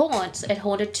a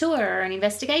haunted tour or an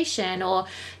investigation, or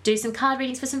do some card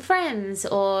readings for some friends,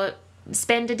 or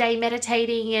spend a day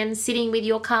meditating and sitting with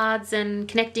your cards and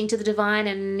connecting to the divine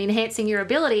and enhancing your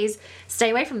abilities, stay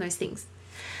away from those things.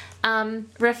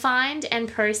 Refined and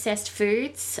processed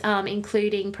foods,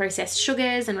 including processed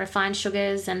sugars and refined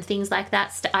sugars and things like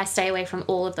that, I stay away from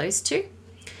all of those too.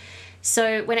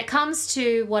 So when it comes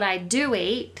to what I do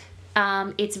eat,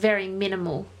 it's very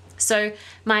minimal. So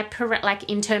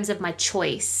in terms of my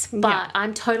choice, but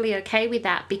I'm totally okay with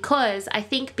that because I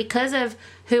think because of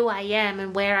who I am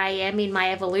and where I am in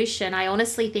my evolution, I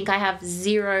honestly think I have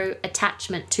zero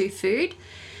attachment to food.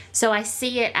 So I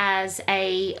see it as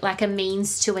a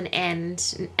means to an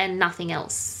end and nothing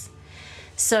else.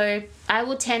 So I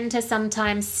will tend to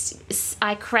sometimes,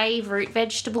 I crave root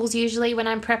vegetables usually when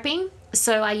I'm prepping.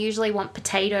 So I usually want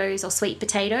potatoes or sweet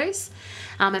potatoes.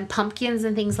 And pumpkins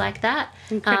and things like that.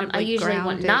 I usually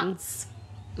want nuts.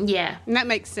 Yeah. And that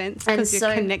makes sense because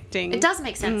you're connecting. It does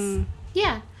make sense.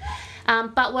 Yeah.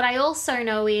 But what I also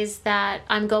know is that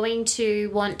I'm going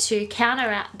to want to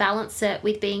counterbalance it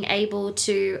with being able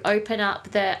to open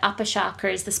up the upper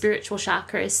chakras, the spiritual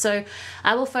chakras. So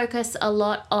I will focus a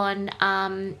lot on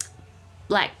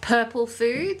like purple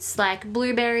foods like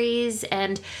blueberries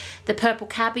and the purple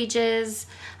cabbages,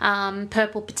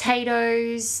 purple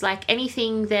potatoes, like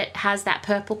anything that has that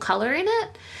purple color in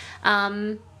it,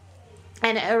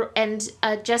 and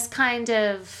just kind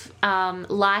of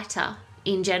lighter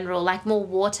in general, like more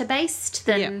water-based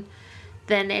than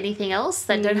anything else,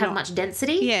 that don't have much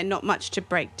density. Yeah, not much to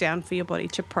break down for your body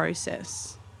to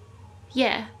process.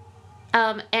 Yeah.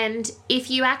 And if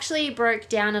you actually broke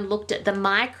down and looked at the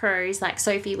macros, like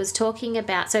Sophie was talking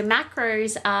about, so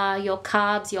macros are your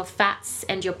carbs, your fats,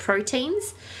 and your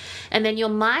proteins. And then your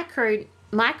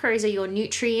micros are your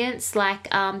nutrients, like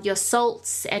your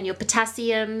salts and your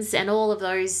potassiums and all of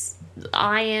those,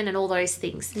 iron and all those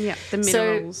things. Yeah, the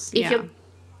minerals. So if you're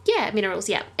minerals,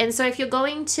 yeah. And so if you're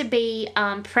going to be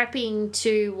prepping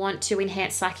to want to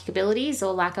enhance psychic abilities,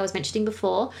 or like I was mentioning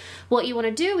before, what you want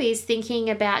to do is thinking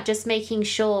about just making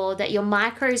sure that your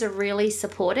micros are really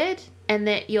supported, and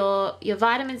that your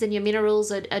vitamins and your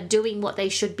minerals are doing what they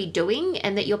should be doing,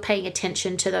 and that you're paying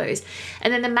attention to those.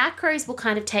 And then the macros will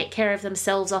kind of take care of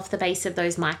themselves off the base of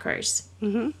those micros.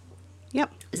 Mm-hmm.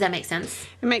 Yep. Does that make sense?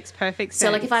 It makes perfect sense.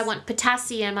 So like if I want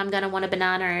potassium, I'm going to want a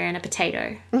banana and a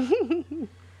potato.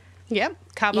 Yep,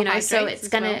 carbohydrates. So it's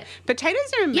going to...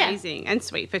 Potatoes are amazing, and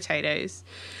sweet potatoes.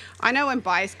 I know I'm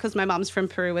biased because my mum's from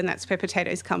Peru and that's where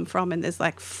potatoes come from, and there's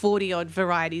like 40-odd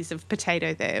varieties of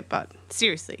potato there, but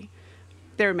seriously,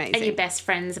 they're amazing. And your best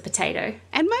friend's a potato.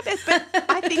 And my best, but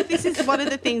I think this is one of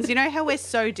the things, you know how we're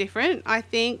so different? I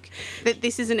think that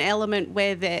this is an element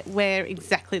where we're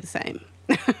exactly the same.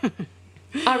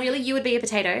 Oh, really? You would be a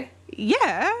potato?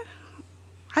 Yeah.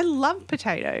 I love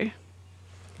potato.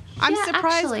 I'm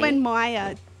surprised when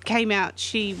Maya came out,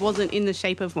 she wasn't in the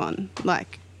shape of one,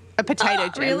 like a potato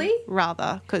gem. Really?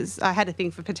 Rather, because I had a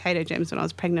thing for potato gems when I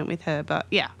was pregnant with her, but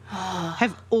yeah.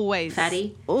 Have always...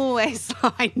 Fatty? Always,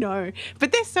 I know.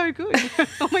 But they're so good.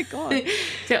 Oh, my God.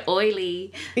 They're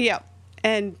oily. Yep.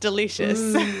 And delicious.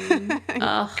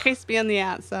 Crispy on the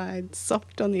outside,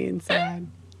 soft on the inside.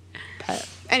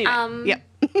 Anyway, yep.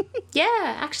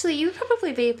 Yeah, actually, you would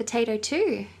probably be a potato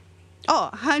too. Oh,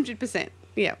 100%.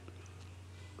 Yep.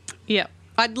 Yep.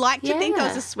 I'd like to think I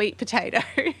was a sweet potato.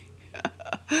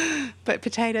 But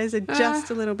potatoes are just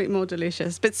a little bit more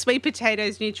delicious. But sweet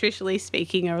potatoes, nutritionally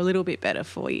speaking, are a little bit better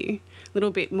for you. A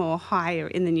little bit more higher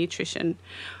in the nutrition.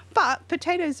 But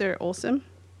potatoes are awesome.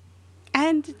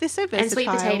 And they're so versatile. And sweet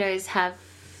potatoes have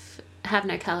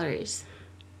no calories.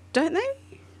 Don't they?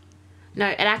 No,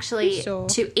 it actually,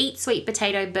 to eat sweet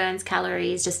potato burns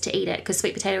calories just to eat it, because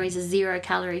sweet potato is a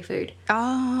 0-calorie food.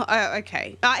 Oh,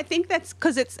 okay. I think that's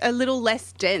because it's a little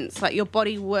less dense. Like your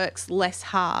body works less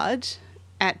hard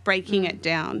at breaking it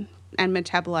down and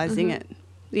metabolizing it.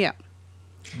 Yeah.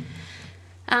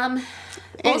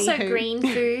 Also green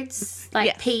foods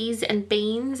like peas and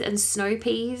beans and snow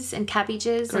peas and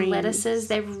cabbages and lettuces.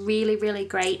 They're really, really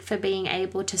great for being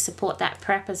able to support that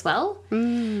prep as well.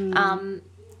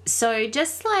 So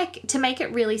just like to make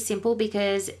it really simple,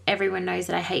 because everyone knows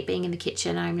that I hate being in the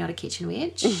kitchen. I'm not a kitchen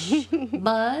witch.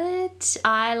 But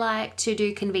I like to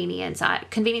do convenience.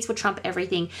 Convenience will trump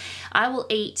everything. I will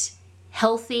eat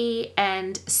healthy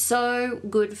and so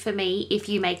good for me if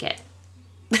you make it.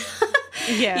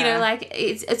 Yeah. You know, like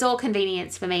it's all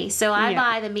convenience for me. So I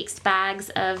buy the mixed bags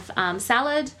of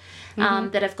salad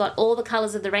that have got all the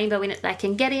colours of the rainbow in it that I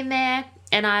can get in there,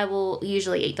 and I will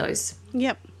usually eat those.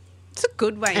 Yep. It's a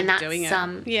good way of doing it.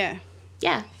 Yeah.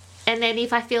 Yeah. And then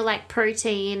if I feel like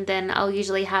protein, then I'll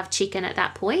usually have chicken at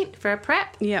that point for a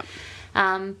prep. Yep.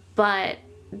 But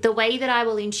the way that I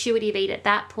will intuitive eat at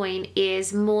that point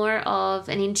is more of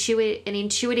an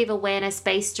intuitive awareness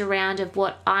based around of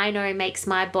what I know makes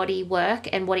my body work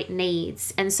and what it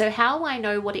needs. And so how I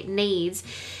know what it needs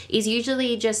is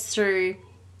usually just through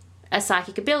a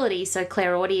psychic ability, so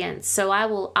clairaudience. So I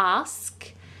will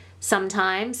ask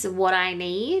sometimes what I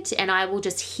need, and I will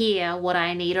just hear what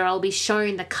I need, or I'll be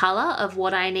shown the colour of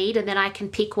what I need, and then I can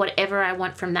pick whatever I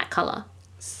want from that colour.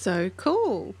 So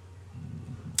cool.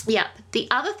 Yep. The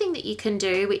other thing that you can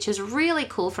do, which is really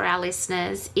cool for our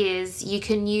listeners, is you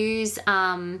can use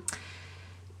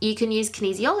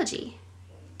kinesiology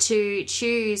to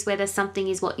choose whether something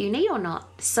is what you need or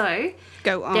not. So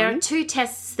go on. There are 2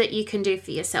 tests that you can do for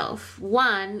yourself.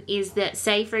 One is that,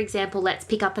 say, for example, let's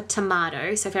pick up a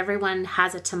tomato. So if everyone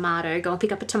has a tomato, go and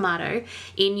pick up a tomato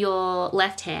in your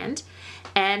left hand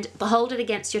and hold it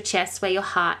against your chest where your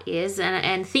heart is,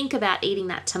 and think about eating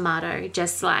that tomato,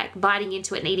 just like biting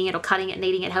into it and eating it, or cutting it and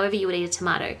eating it, however you would eat a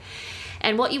tomato.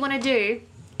 And what you want to do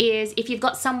is, if you've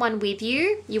got someone with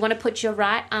you, you want to put your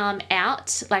right arm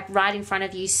out, like right in front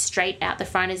of you, straight out the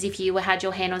front, as if you had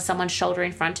your hand on someone's shoulder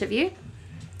in front of you.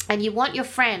 And you want your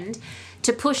friend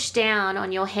to push down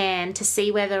on your hand to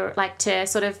see whether, like, to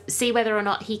sort of see whether or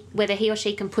not whether he or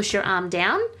she can push your arm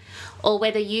down, or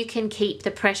whether you can keep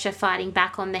the pressure fighting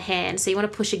back on the hand. So you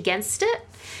want to push against it.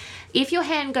 If your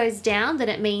hand goes down, then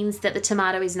it means that the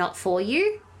tomato is not for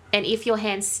you. And if your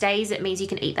hand stays, it means you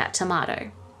can eat that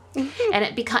tomato. And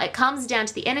it comes down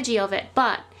to the energy of it.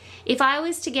 But if I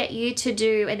was to get you to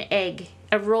do an egg,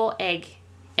 a raw egg,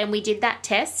 and we did that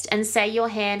test and say your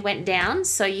hand went down,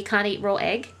 so you can't eat raw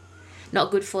egg,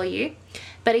 not good for you.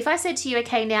 But if I said to you,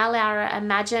 okay, now, Laura,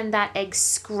 imagine that egg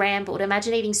scrambled.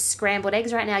 Imagine eating scrambled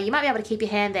eggs right now. You might be able to keep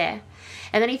your hand there.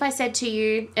 And then if I said to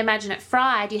you, imagine it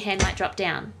fried, your hand might drop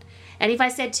down. And if I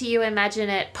said to you, imagine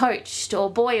it poached or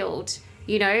boiled,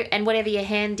 you know, and whatever your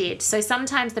hand did. So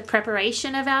sometimes the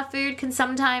preparation of our food can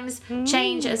sometimes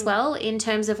change as well in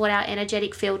terms of what our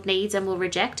energetic field needs and will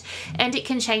reject. And it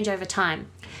can change over time.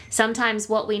 Sometimes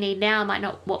what we need now might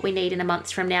not what we need in a month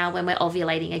from now when we're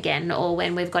ovulating again, or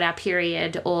when we've got our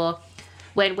period, or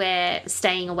when we're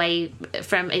staying away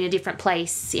from in a different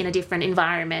place, in a different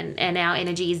environment, and our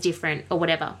energy is different or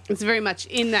whatever. It's very much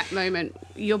in that moment,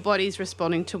 your body's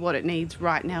responding to what it needs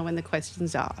right now when the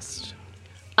question's asked.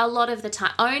 A lot of the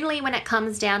time, only when it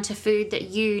comes down to food that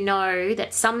you know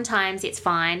that sometimes it's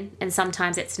fine and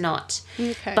sometimes it's not.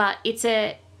 Okay. But it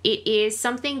is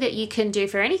something that you can do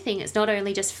for anything. It's not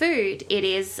only just food. It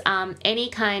is any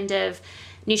kind of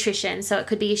nutrition. So it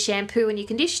could be your shampoo and your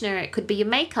conditioner. It could be your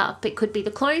makeup. It could be the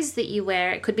clothes that you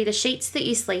wear. It could be the sheets that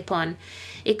you sleep on.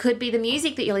 It could be the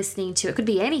music that you're listening to. It could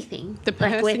be anything. The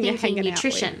person like we're you're thinking hanging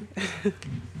nutrition. out with.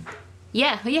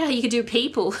 Yeah, you could do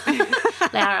people.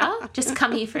 Laura, just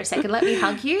come here for a second. Let me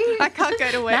hug you. I can't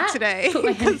go to work today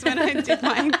because when I did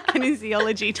my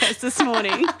kinesiology test this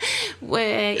morning,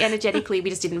 energetically we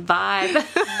just didn't vibe.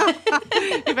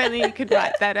 If only you could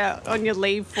write that out on your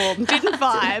leave form. Didn't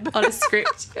vibe. On a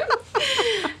script.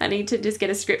 I need to just get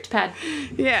a script pad.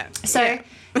 Yeah. So yeah.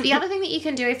 The other thing that you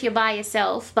can do if you're by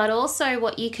yourself, but also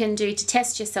what you can do to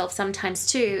test yourself sometimes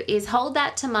too, is hold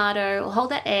that tomato or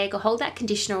hold that egg or hold that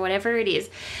conditioner or whatever it is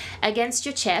against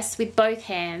your chest with both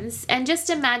hands, and just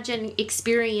imagine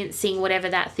experiencing whatever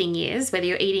that thing is, whether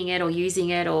you're eating it or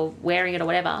using it or wearing it or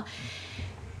whatever.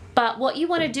 But what you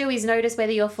want to do is notice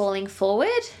whether you're falling forward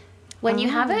when you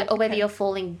have it, or whether you're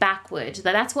falling backward.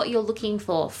 That's what you're looking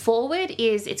for. Forward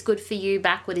is it's good for you,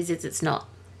 backward is it's not.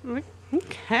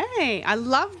 Okay. I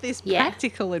love this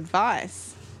practical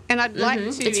advice. And I'd like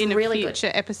to, It's in really a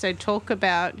future episode, talk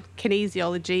about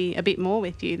kinesiology a bit more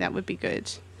with you. That would be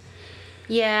good.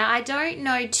 Yeah, I don't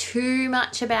know too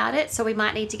much about it, so we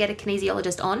might need to get a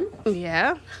kinesiologist on.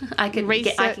 Yeah. I can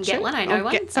get one. I know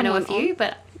one. I know a few,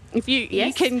 but if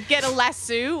you can get a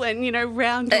lasso and,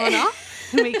 round one up,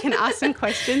 and we can ask some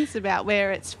questions about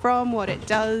where it's from, what it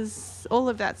does, all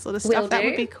of that sort of stuff. That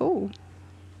would be cool.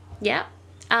 Yeah.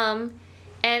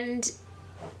 And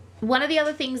one of the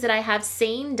other things that I have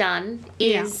seen done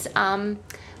is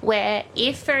where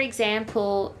if, for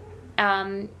example,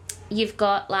 you've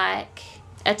got like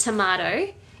a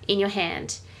tomato in your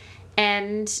hand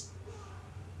and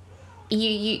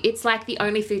you it's like the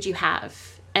only food you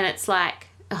have, and it's like,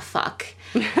 oh fuck,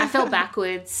 I fell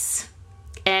backwards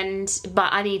but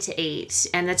I need to eat,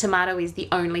 and the tomato is the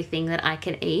only thing that I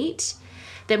can eat,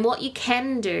 then what you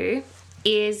can do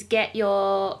is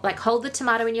hold the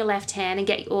tomato in your left hand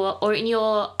and or in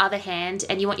your other hand,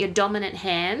 and you want your dominant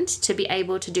hand to be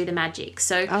able to do the magic.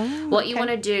 So what you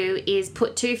want to do is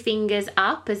put two fingers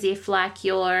up as if like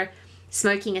you're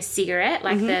smoking a cigarette,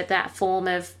 like that form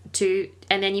of two,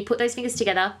 and then you put those fingers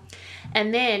together,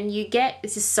 and then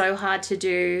this is so hard to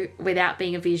do without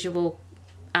being a visual.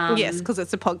 Yes, because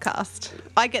it's a podcast.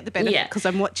 I get the benefit because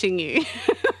I'm watching you.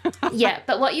 Yeah,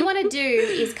 but what you want to do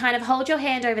is kind of hold your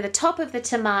hand over the top of the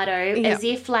tomato as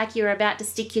if like you're about to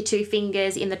stick your two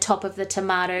fingers in the top of the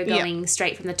tomato going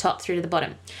straight from the top through to the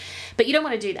bottom. But you don't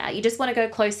want to do that. You just want to go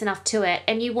close enough to it,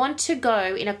 and you want to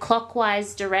go in a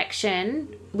clockwise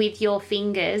direction with your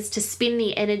fingers to spin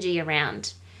the energy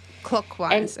around.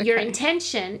 Clockwise. And your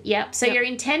intention, your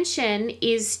intention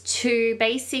is to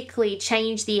basically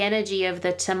change the energy of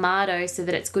the tomato so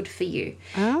that it's good for you.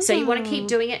 So you want to keep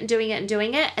doing it and doing it and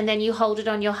doing it, and then you hold it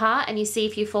on your heart and you see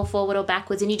if you fall forward or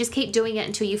backwards, and you just keep doing it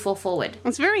until you fall forward.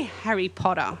 It's very Harry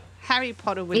Potter. Harry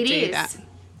Potter would do that.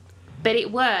 But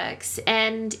it works,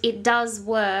 and it does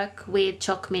work with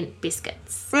choc mint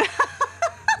biscuits.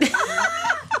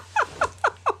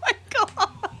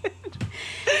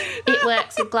 It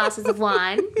works with glasses of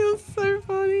wine. You're so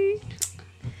funny.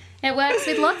 It works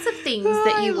with lots of things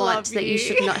that you want that you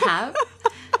should not have.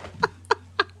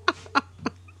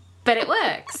 But it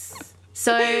works.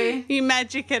 So you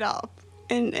magic it up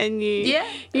and you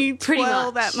pretty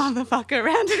twirl much that motherfucker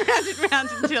round and round and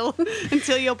round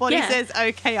until your body says,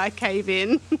 okay, I cave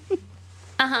in.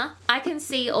 I can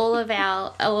see all of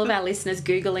our listeners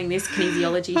Googling this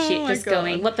kinesiology shit, just God.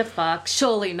 going, what the fuck?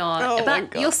 Surely not. Oh my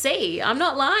But God. you'll see. I'm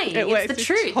not lying. It works It's the with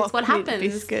truth. It's what chocolate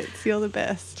happens. Biscuits. You're the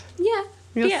best. Yeah.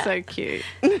 You're yeah. so cute.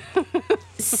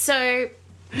 So,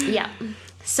 yeah.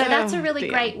 So that's a really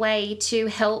dear. great way to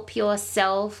help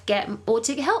yourself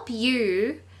to help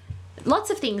you.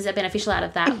 Lots of things are beneficial out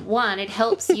of that. One, it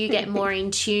helps you get more in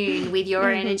tune with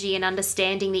your energy and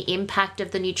understanding the impact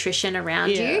of the nutrition around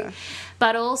you. Yeah.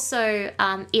 But also,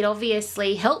 it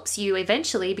obviously helps you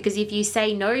eventually, because if you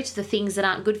say no to the things that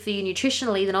aren't good for you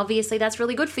nutritionally, then obviously that's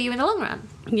really good for you in the long run.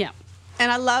 Yeah.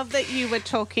 And I love that you were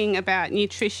talking about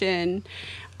nutrition.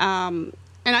 And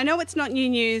I know it's not new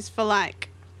news for like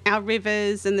our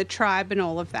rivers and the tribe and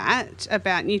all of that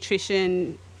about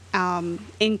nutrition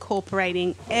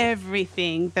incorporating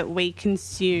everything that we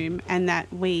consume and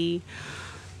that we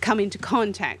come into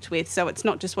contact with. So it's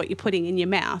not just what you're putting in your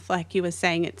mouth. Like you were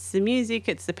saying, it's the music,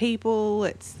 it's the people,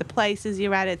 it's the places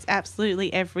you're at. It's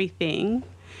absolutely everything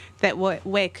that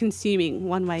we're consuming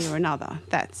one way or another.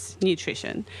 That's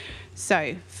nutrition.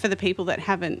 So for the people that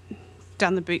haven't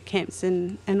done the boot camps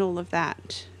and all of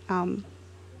that,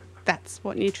 that's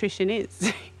what nutrition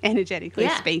is, energetically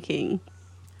speaking.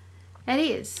 It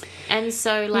is. And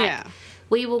so,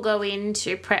 we will go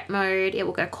into prep mode. It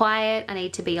will go quiet. I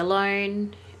need to be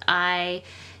alone. I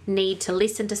need to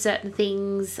listen to certain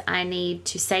things. I need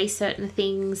to say certain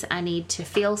things. I need to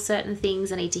feel certain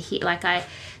things. I need to hear,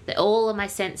 all of my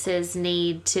senses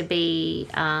need to be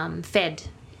fed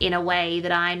in a way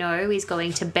that I know is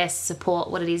going to best support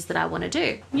what it is that I want to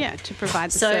do. Yeah, to provide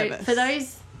the service.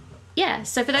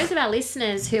 So for those of our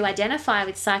listeners who identify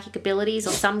with psychic abilities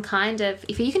or some kind of,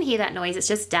 if you can hear that noise, it's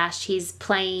just Dash. He's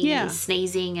playing, he's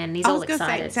sneezing, and he's all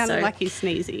excited. Say, it sounded like he's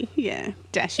sneezy. Yeah,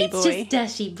 Dashy boy. It's just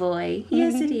Dashy boy.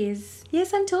 Yes, it is.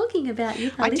 Yes, I'm talking about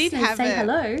you. Our I did have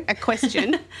a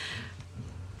question.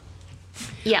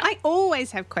 Yeah. I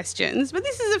always have questions, but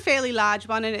this is a fairly large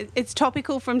one, and it's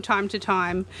topical from time to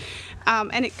time.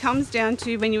 And it comes down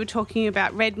to when you were talking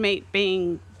about red meat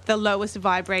being the lowest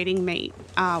vibrating meat,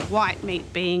 white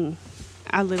meat being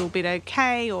a little bit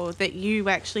okay, or that you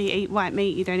actually eat white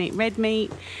meat, you don't eat red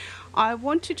meat. I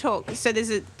want to talk, so there's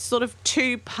a sort of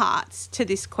two parts to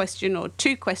this question, or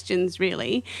two questions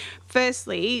really.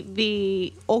 Firstly,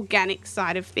 the organic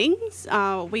side of things.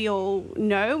 We all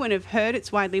know and have heard,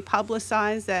 it's widely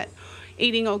publicised, that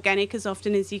eating organic as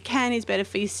often as you can is better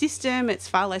for your system. It's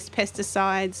far less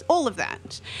pesticides, all of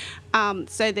that.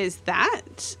 So there's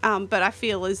that. But I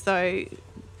feel as though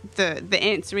the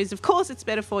answer is, of course, it's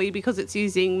better for you because it's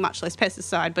using much less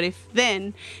pesticide. But if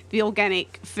then the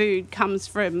organic food comes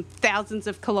from thousands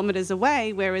of kilometres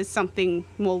away, whereas something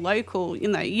more local,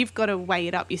 you've got to weigh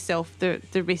it up yourself,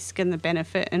 the risk and the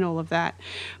benefit and all of that.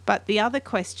 But the other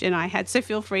question I had, so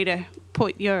feel free to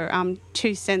put your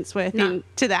 2 cents worth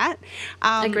into that.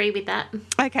 Agree with that.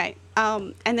 Okay.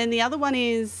 And then the other one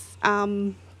is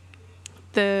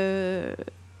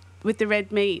with the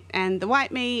red meat and the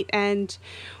white meat, and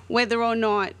whether or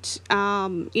not,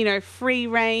 free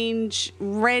range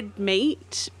red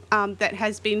meat that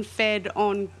has been fed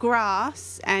on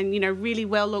grass and, really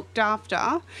well looked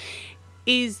after,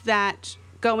 is that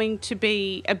going to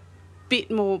be a bit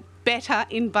more better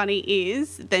in bunny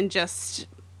ears than just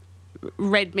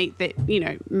red meat that,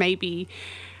 maybe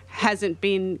hasn't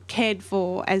been cared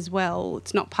for as well.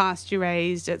 It's not pasture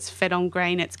raised, it's fed on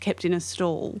grain, it's kept in a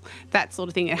stall, that sort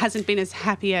of thing. It hasn't been as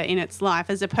happier in its life,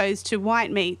 as opposed to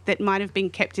white meat that might have been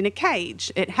kept in a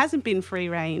cage. It hasn't been free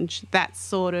range, that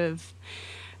sort of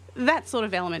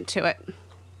element to it.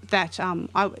 That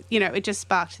it just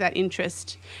sparked that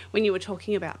interest when you were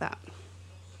talking about that.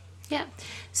 Yeah.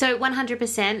 So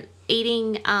 100%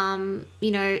 eating,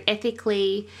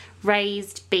 ethically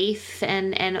raised beef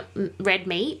and red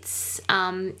meats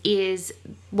is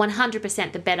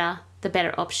 100% the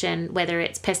better option, whether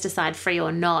it's pesticide free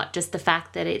or not. Just the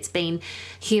fact that it's been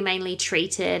humanely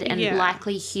treated and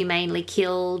likely humanely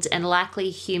killed and likely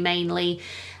humanely,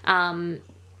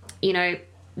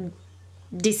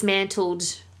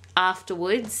 dismantled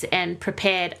afterwards and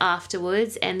prepared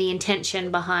afterwards, and the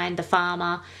intention behind the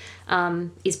farmer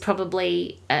is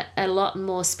probably a lot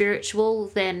more spiritual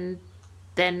than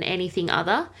anything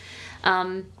other.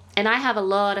 And I have a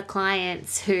lot of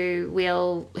clients who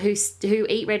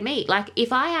eat red meat. Like,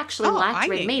 if I actually liked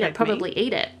red meat, I'd probably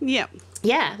eat it. Yeah.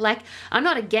 Yeah, like, I'm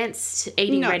not against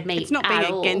eating red meat. It's not at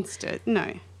being all. against it.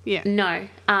 No. Yeah. No.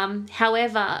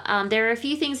 However, there are a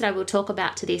few things that I will talk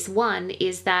about to this. One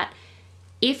is that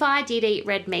if I did eat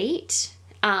red meat,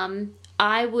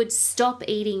 I would stop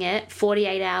eating it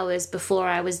 48 hours before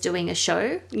I was doing a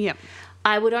show. Yep.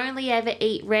 I would only ever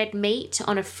eat red meat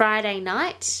on a Friday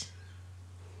night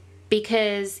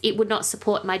because it would not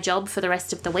support my job for the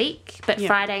rest of the week. But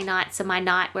Friday nights are my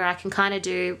night where I can kind of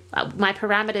do, my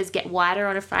parameters get wider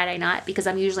on a Friday night because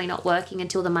I'm usually not working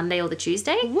until the Monday or the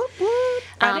Tuesday. Whoop, whoop.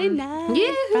 Friday night.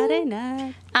 Yeah. Friday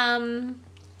night.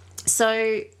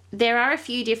 So there are a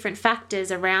few different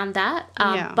factors around that.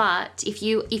 But if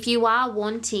you are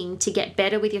wanting to get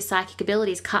better with your psychic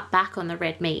abilities, cut back on the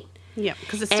red meat. Yeah,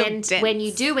 because it's still dense. When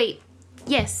you do eat,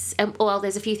 yes, well,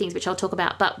 there's a few things which I'll talk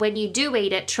about, but when you do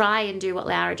eat it, try and do what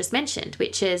Laura just mentioned,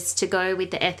 which is to go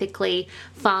with the ethically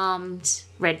farmed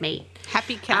red meat.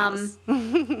 Happy cows.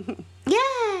 Yeah.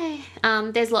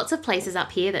 There's lots of places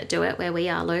up here that do it where we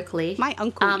are locally. My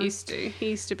uncle used to. He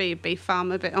used to be a beef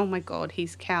farmer, but oh my God,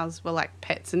 his cows were like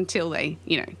pets until they,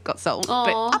 got sold. Aww.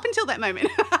 But up until that moment.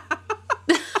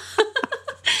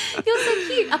 You're so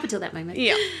cute. Up until that moment.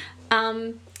 Yeah.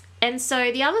 And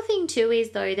so the other thing too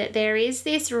is though that there is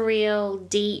this real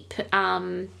deep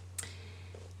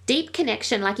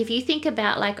connection. Like if you think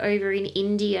about like over in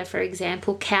India, for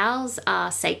example, cows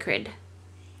are sacred.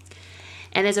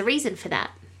 And there's a reason for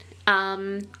that.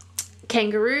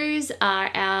 Kangaroos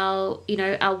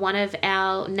are one of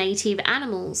our native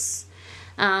animals.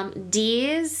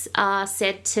 Deers are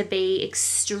said to be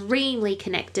extremely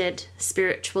connected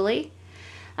spiritually.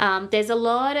 There's a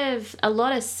lot of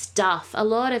stuff, a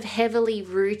lot of heavily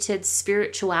rooted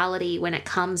spirituality when it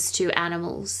comes to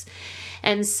animals.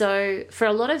 And so for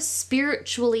a lot of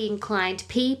spiritually inclined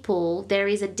people, there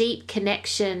is a deep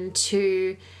connection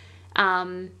to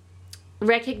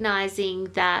recognizing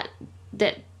that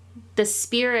the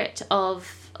spirit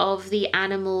of the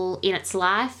animal in its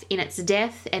life, in its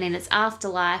death, and in its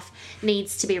afterlife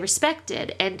needs to be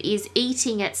respected, and is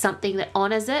eating it something that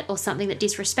honors it or something that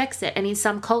disrespects it. And in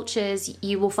some cultures,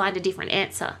 you will find a different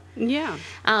answer. Yeah.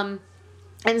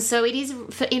 And so it is,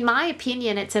 in my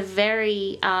opinion, it's a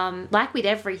very, like with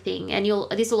everything, and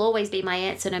this will always be my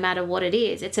answer no matter what it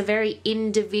is, it's a very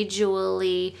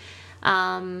individually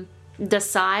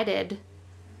decided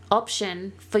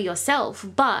option for yourself.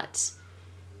 But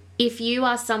if you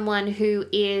are someone who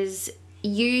is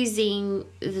using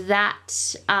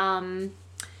that, I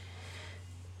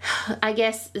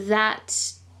guess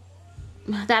that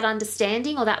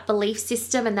understanding or that belief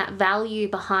system and that value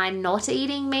behind not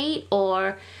eating meat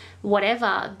or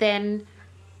whatever, then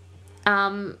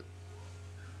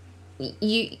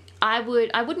I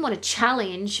wouldn't want to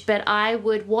challenge, but I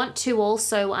would want to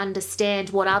also understand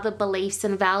what other beliefs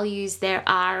and values there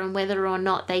are and whether or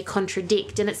not they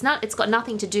contradict. And it's got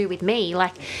nothing to do with me.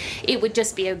 Like, it would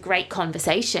just be a great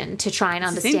conversation to try and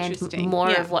understand more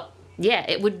of what. Yeah,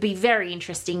 it would be very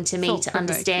interesting to me to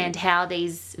understand how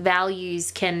these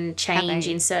values can change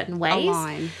in certain ways.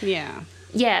 Align. Yeah.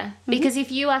 Yeah, because if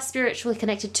you are spiritually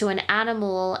connected to an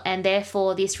animal and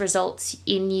therefore this results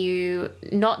in you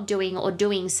not doing or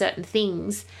doing certain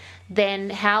things, then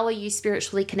how are you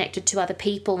spiritually connected to other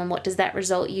people, and what does that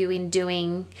result you in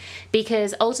doing?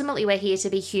 Because ultimately we're here to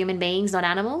be human beings, not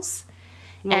animals.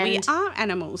 Well, we are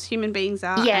animals. Human beings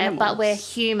are animals. Yeah, but we're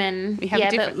human. We have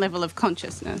a different level of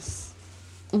consciousness.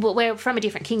 Well, we're from a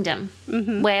different kingdom.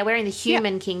 Mm-hmm. Where we're in the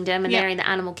human kingdom and they're in the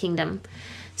animal kingdom.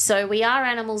 So we are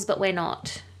animals, but we're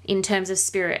not in terms of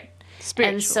spirit.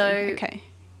 Spiritually, and so, okay.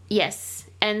 Yes.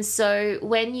 And so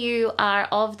when you are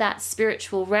of that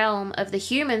spiritual realm, of the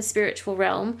human spiritual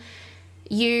realm,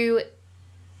 you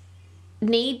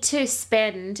need to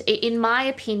spend, in my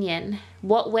opinion,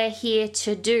 what we're here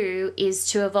to do is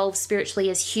to evolve spiritually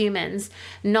as humans,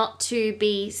 not to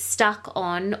be stuck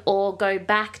on or go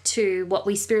back to what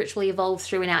we spiritually evolved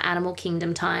through in our animal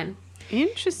kingdom time.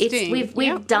 Interesting.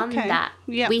 We've done that.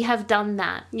 Yep. We have done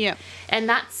that. Yeah. And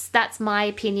that's my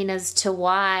opinion as to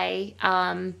why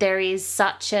there is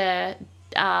such a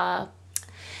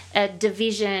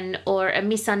division or a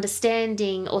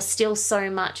misunderstanding or still so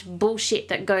much bullshit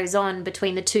that goes on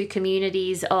between the two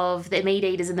communities of the meat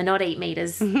eaters and the not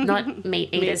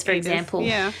meat eaters, for example.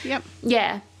 Yeah. Yep.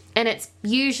 Yeah. And it's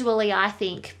usually, I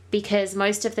think, because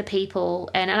most of the people,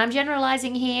 and I'm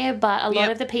generalizing here, but a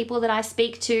lot of the people that I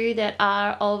speak to that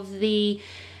are of the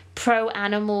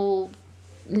pro-animal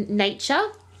nature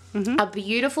are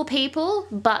beautiful people,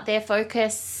 but their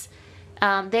focus,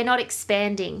 they're not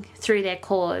expanding through their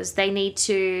cause. They need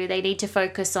to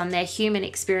focus on their human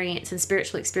experience and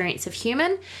spiritual experience of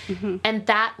human, and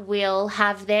that will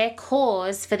have their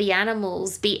cause for the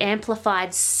animals be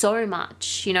amplified so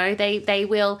much. You know, they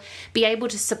will be able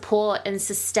to support and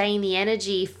sustain the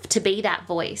energy to be that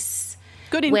voice.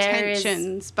 Good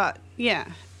intentions, but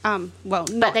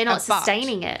but they're not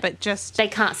sustaining it. But just they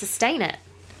can't sustain it.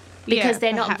 because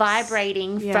they're not perhaps.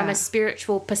 vibrating from Yeah. a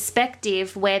spiritual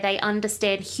perspective where they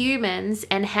understand humans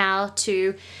and how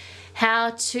to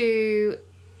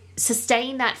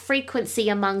sustain that frequency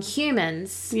among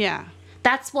humans. Yeah.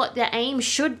 That's what the aim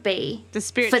should be. The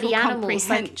spiritual for the animals.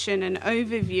 comprehension and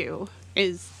overview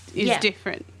is Yeah.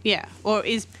 different. Yeah. Or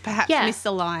is perhaps Yeah.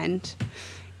 misaligned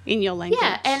in your language.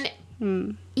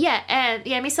 Yeah, and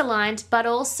misaligned, but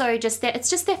also it's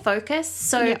just their focus.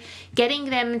 So Yeah. getting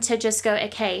them to just go,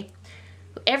 okay,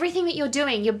 everything that you're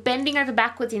doing, you're bending over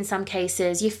backwards in some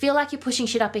cases. You feel like you're pushing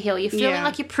shit up a hill. You're feeling Yeah.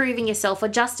 like you're proving yourself or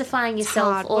justifying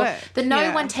yourself, hard or work. that no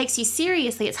Yeah. one takes you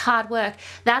seriously. It's hard work.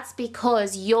 That's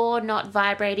because you're not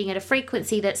vibrating at a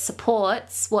frequency that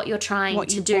supports what you're trying What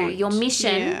to you do. want. Your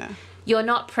mission. Yeah. You're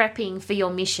not prepping for your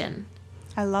mission.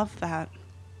 I love that.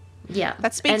 Yeah.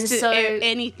 That speaks And to so,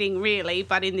 anything really,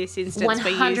 but in this instance we're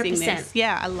using 100%. this.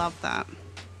 Yeah, I love that.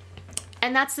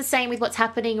 And that's the same with what's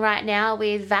happening right now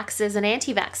with vaxxers and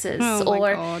anti-vaxxers, Oh my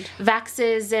or God.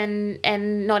 vaxxers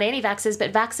and not anti-vaxxers,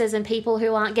 but vaxxers and people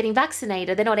who aren't getting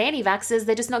vaccinated. They're not anti-vaxxers,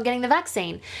 they're just not getting the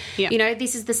vaccine. Yeah. You know,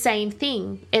 this is the same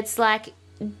thing. It's like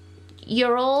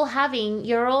you're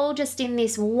all just in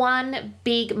this one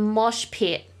big mosh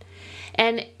pit,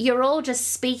 and you're all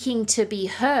just speaking to be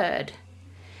heard.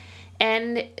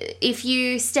 And if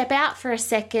you step out for a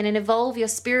second and evolve your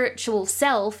spiritual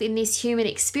self in this human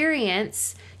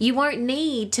experience, you won't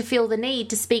need to feel the need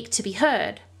to speak to be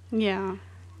heard. Yeah.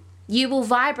 You will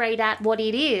vibrate at what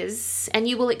it is, and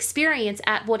you will experience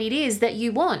at what it is that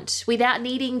you want without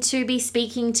needing to be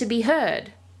speaking to be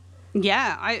heard.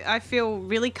 Yeah, I feel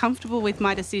really comfortable with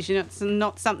my decision. It's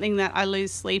not something that I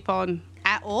lose sleep on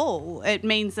at all. It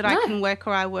means that I No. can work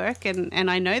where I work, and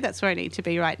I know that's where I need to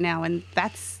be right now, and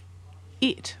that's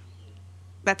it.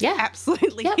 That's Yeah.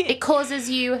 absolutely Yep. it. It causes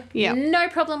you Yeah. no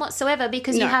problem whatsoever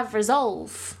because you No. have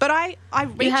resolve. But I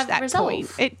reached have that resolve. point.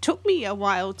 It took me a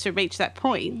while to reach that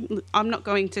point. I'm not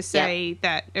going to say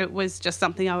that it was just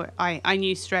something I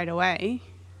knew straight away.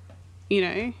 You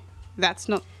know, that's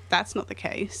not the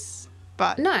case.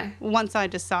 But No. once I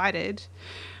decided,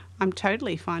 I'm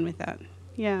totally fine with that.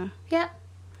 Yeah. Yeah.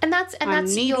 And that's I'm your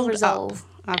needled resolve.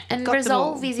 up. I've And got them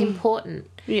resolve all. is important.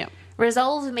 Yeah.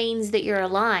 Resolve means that you're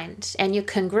aligned and you're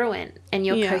congruent and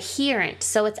you're Yeah. coherent.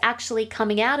 So it's actually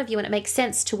coming out of you and it makes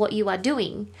sense to what you are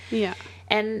doing. Yeah.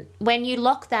 And when you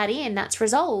lock that in, that's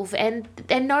resolve. And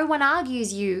no one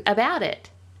argues you about it.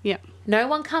 Yeah. No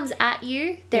one comes at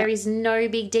you. There Yeah. is no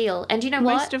big deal. And you know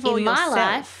Most what? of all in my yourself.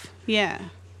 life, Yeah.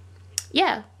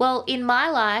 yeah, well, in my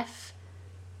life,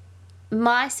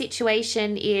 my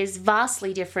situation is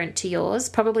vastly different to yours.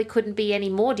 Probably couldn't be any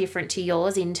more different to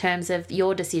yours in terms of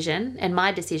your decision and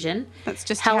my decision. That's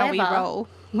just how we However- roll.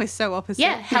 We're so opposite.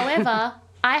 Yeah, however,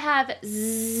 I have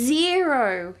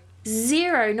zero,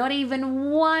 not even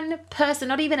one person,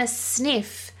 not even a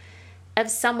sniff of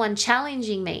someone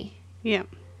challenging me. Yeah.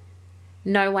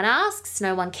 No one asks,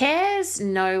 no one cares,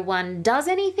 no one does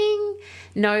anything,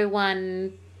 not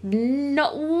one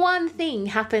thing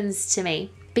happens to me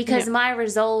because Yeah. my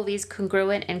resolve is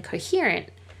congruent and coherent.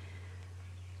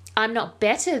 I'm not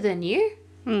better than you.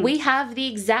 We have the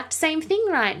exact same thing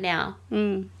right now.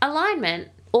 Alignment,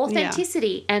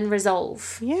 authenticity, and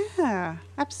resolve. Yeah.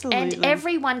 Absolutely. And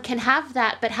everyone can have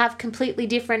that, but have completely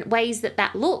different ways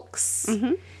that looks.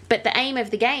 Mm-hmm. But the aim of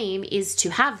the game is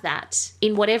to have that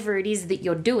in whatever it is that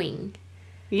you're doing.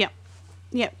 Yeah.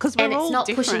 Yeah. Because we're And all it's not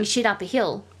different. pushing shit up a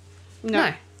hill.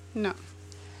 No. No.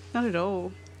 Not at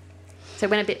all. So it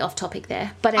went a bit off topic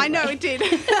there. But anyway, I know it did.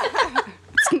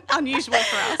 It's unusual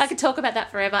for us. I could talk about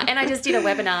that forever. And I just did a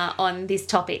webinar on this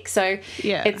topic. So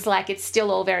Yeah. it's like it's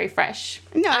still all very fresh.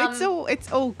 No,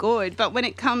 it's all good. But when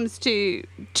it comes to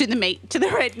the meat, to the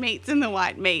red meats and the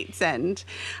white meats, and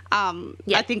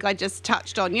I think I just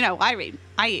touched on,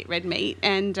 I eat red meat,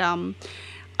 and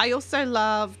I also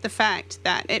love the fact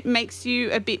that it makes you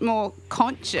a bit more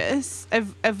conscious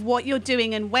of what you're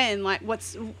doing and when, like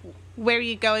where are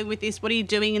you going with this? What are you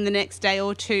doing in the next day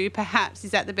or two? Perhaps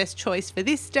is that the best choice for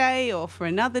this day or for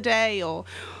another day? Or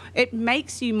it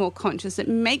makes you more conscious. It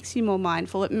makes you more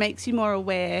mindful. It makes you more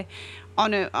aware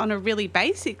on a really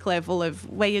basic level of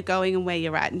where you're going and where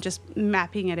you're at, and just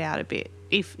mapping it out a bit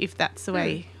if that's the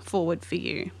way forward for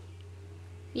you.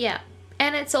 Yeah.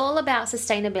 And it's all about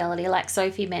sustainability, like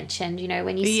Sophie mentioned.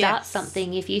 When you start Yes.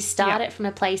 something, if you start Yeah. it from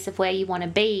a place of where you want to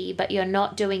be, but you're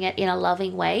not doing it in a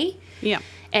loving way, Yeah.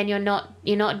 and you're not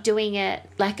doing it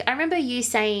like I remember you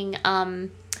saying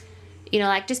You know,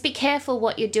 like, just be careful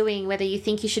what you're doing, whether you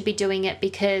think you should be doing it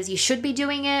because you should be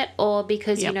doing it or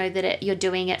because you know that you're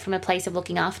doing it from a place of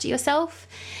looking after yourself.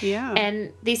 Yeah.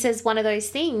 And this is one of those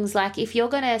things, like, if you're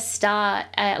going to start,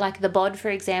 like the BOD, for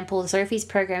example, Sophie's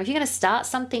program, if you're going to start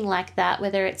something like that,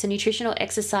 whether it's a nutritional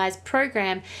exercise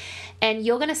program, and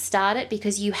you're going to start it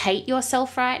because you hate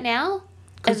yourself right now,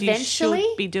 eventually you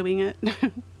should be doing it.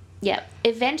 Yeah.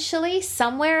 Eventually,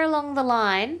 somewhere along the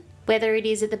line, whether it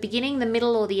is at the beginning, the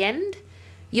middle, or the end,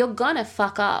 you're going to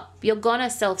fuck up. You're going to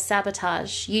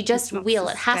self-sabotage. You just will.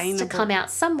 It has to come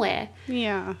out somewhere.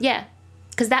 Yeah. Yeah.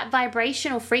 Because that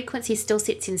vibrational frequency still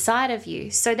sits inside of you.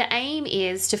 So the aim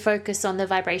is to focus on the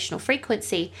vibrational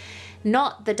frequency,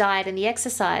 not the diet and the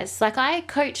exercise. Like, I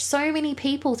coach so many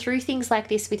people through things like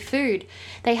this with food.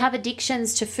 They have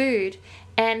addictions to food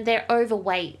and they're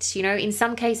overweight, you know, in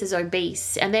some cases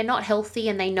obese, and they're not healthy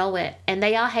and they know it, and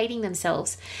they are hating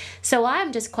themselves. So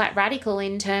I'm just quite radical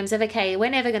in terms of, okay, we're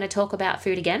never going to talk about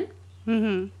food again.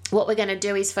 Mm-hmm. What we're going to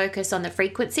do is focus on the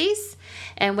frequencies,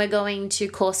 and we're going to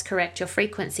course correct your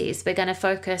frequencies. We're going to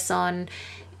focus on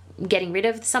getting rid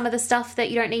of some of the stuff that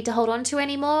you don't need to hold on to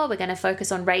anymore. We're going to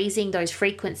focus on raising those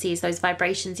frequencies, those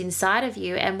vibrations inside of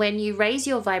you. And when you raise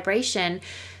your vibration,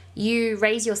 you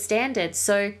raise your standards.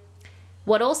 So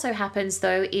what also happens,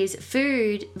 though, is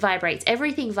food vibrates.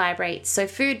 Everything vibrates. So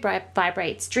food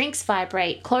vibrates, drinks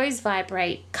vibrate, clothes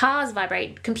vibrate, cars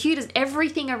vibrate, computers,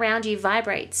 everything around you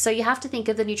vibrates. So you have to think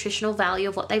of the nutritional value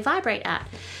of what they vibrate at.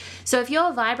 So if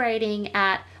you're vibrating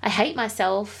at, I hate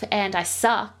myself and I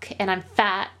suck and I'm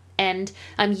fat and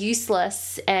I'm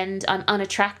useless and I'm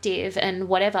unattractive and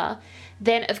whatever,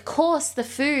 then of course the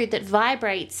food that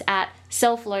vibrates at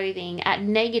self-loathing, at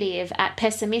negative, at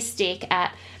pessimistic,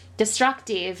 at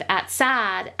destructive, at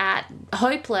sad, at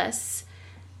hopeless,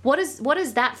 what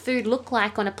does that food look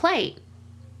like on a plate?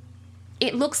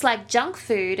 It looks like junk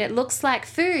food. It looks like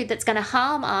food that's going to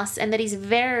harm us and that is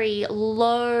very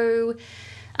low,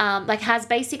 like has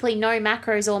basically no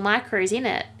macros or micros in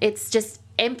it. It's just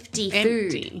empty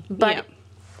food. But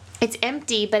it's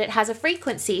empty, but it has a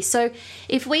frequency. So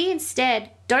if we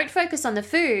instead don't focus on the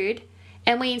food,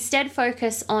 and we instead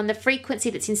focus on the frequency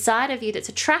that's inside of you that's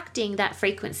attracting that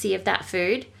frequency of that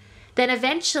food, then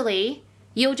eventually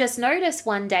you'll just notice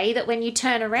one day that when you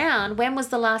turn around, when was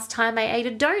the last time I ate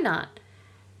a donut?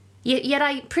 Yet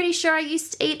I'm pretty sure I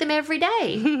used to eat them every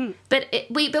day. But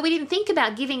we didn't think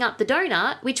about giving up the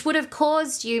donut, which would have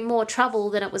caused you more trouble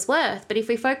than it was worth. But if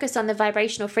we focus on the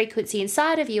vibrational frequency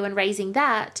inside of you and raising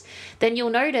that, then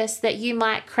you'll notice that you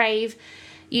might crave,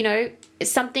 you know,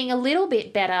 something a little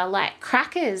bit better, like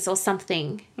crackers or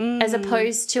something, as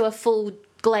opposed to a full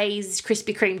glazed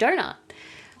Krispy Kreme donut.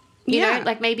 You know,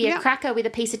 like maybe a cracker with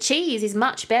a piece of cheese is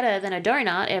much better than a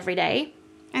donut every day.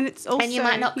 And it's also, and you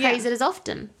might not crave it as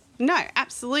often. No,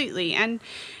 absolutely. And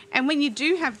when you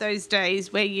do have those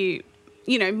days where you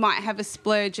know, might have a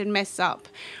splurge and mess up,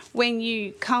 when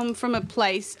you come from a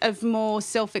place of more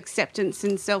self-acceptance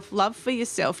and self-love for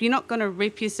yourself, you're not going to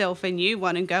rip yourself a new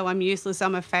one and go, I'm useless,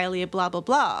 I'm a failure, blah, blah,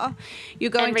 blah. You're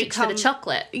going and reach for the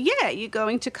chocolate. Yeah, you're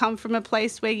going to come from a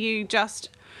place where you just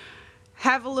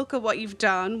have a look at what you've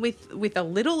done with a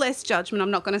little less judgment.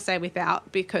 I'm not going to say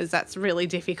without, because that's really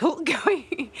difficult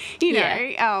going, you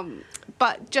know,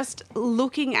 but just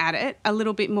looking at it a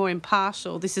little bit more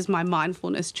impartial. This is my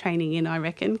mindfulness training in, I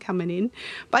reckon, coming in.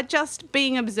 But just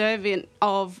being observant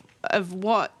of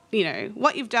what, you know,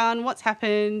 what you've done, what's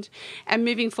happened, and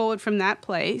moving forward from that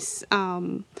place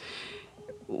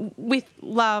with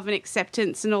love and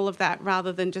acceptance and all of that,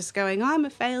 rather than just going, I'm a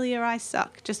failure, I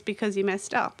suck, just because you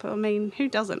messed up. I mean, who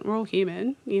doesn't? We're all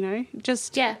human, you know.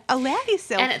 Just allow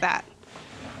yourself that.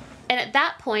 And at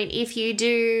that point, if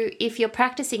you're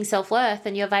practicing self-worth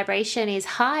and your vibration is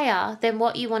higher, then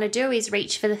what you want to do is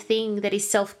reach for the thing that is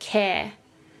self-care.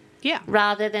 Yeah.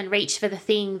 Rather than reach for the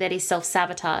thing that is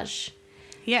self-sabotage.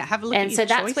 Yeah, have a look at your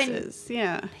choices.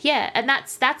 Yeah, and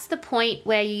that's the point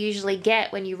where you usually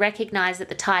get when you recognize that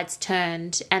the tide's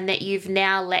turned and that you've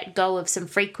now let go of some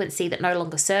frequency that no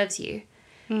longer serves you.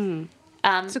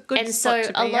 It's a good spot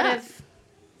to be at.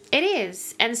 It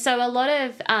is. And so a lot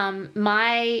of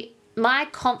my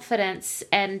confidence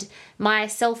and my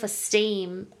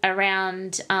self-esteem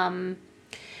around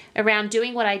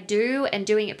doing what I do and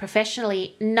doing it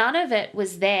professionally, none of it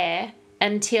was there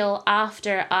until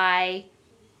after I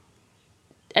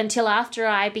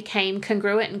became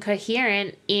congruent and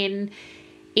coherent in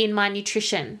my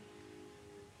nutrition.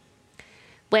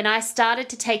 When I started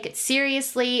to take it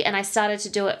seriously and I started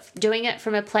to doing it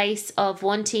from a place of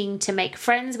wanting to make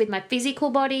friends with my physical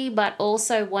body, but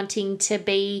also wanting to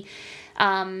be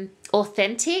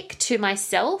authentic to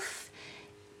myself,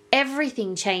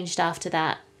 everything changed after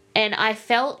that. And I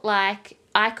felt like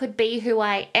I could be who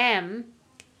I am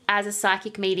as a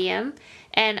psychic medium.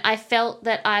 And I felt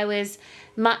that I was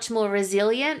much more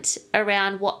resilient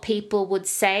around what people would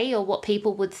say or what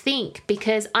people would think,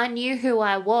 because I knew who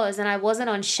I was, and I wasn't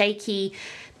on shaky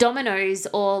dominoes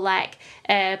or like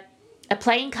a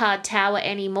playing card tower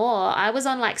anymore. I was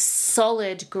on like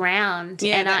solid ground.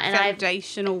 Yeah, and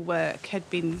foundational work had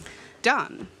been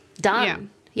done.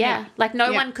 Yeah. Like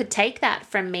no one could take that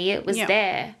from me. It was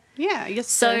there. Yeah, you're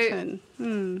certain.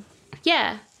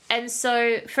 Yeah. And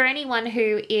so for anyone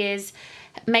who is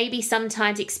maybe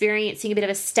sometimes experiencing a bit of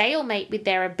a stalemate with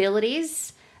their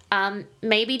abilities,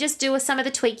 maybe just do some of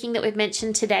the tweaking that we've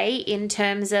mentioned today in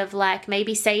terms of like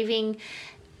maybe saving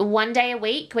one day a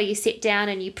week where you sit down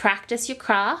and you practice your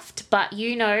craft, but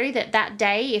you know that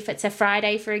day, if it's a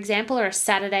Friday, for example, or a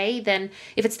Saturday, then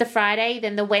if it's the Friday,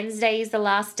 then the Wednesday is the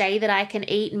last day that I can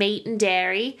eat meat and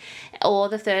dairy, or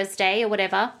the Thursday or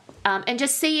whatever. And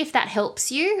just see if that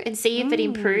helps you and see if it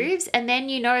improves. And then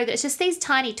you know that it's just these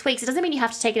tiny tweaks. It doesn't mean you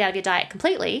have to take it out of your diet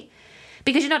completely,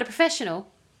 because you're not a professional.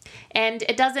 And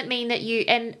it doesn't mean that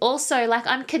and also like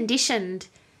I'm conditioned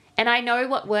and I know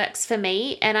what works for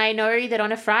me. And I know that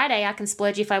on a Friday I can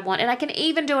splurge if I want. And I can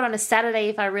even do it on a Saturday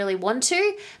if I really want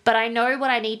to. But I know what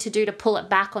I need to do to pull it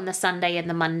back on the Sunday and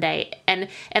the Monday. And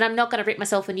I'm not going to rip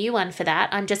myself a new one for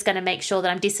that. I'm just going to make sure that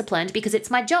I'm disciplined, because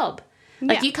it's my job.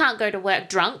 Like you can't go to work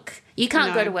drunk. You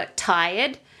can't go to work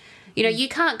tired. You know, you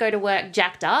can't go to work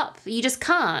jacked up. You just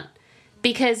can't,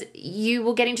 because you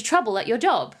will get into trouble at your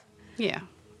job. Yeah.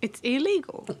 It's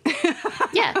illegal.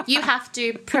 Yeah. You have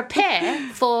to prepare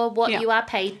for what you are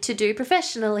paid to do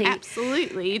professionally.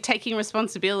 Absolutely. You're taking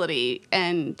responsibility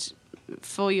and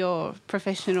for your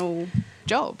professional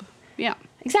job. Yeah.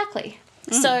 Exactly.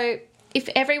 So if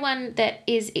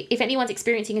anyone's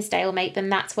experiencing a stalemate, then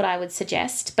that's what I would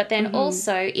suggest. But then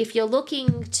also, if you're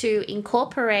looking to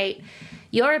incorporate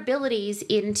your abilities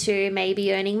into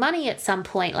maybe earning money at some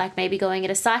point, like maybe going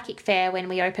at a psychic fair when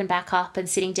we open back up and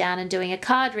sitting down and doing a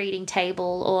card reading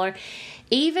table, or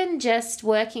even just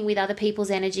working with other people's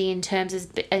energy in terms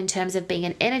of being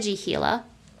an energy healer,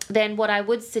 then what I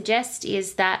would suggest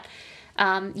is that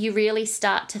you really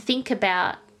start to think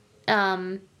about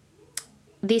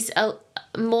this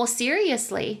more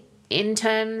seriously in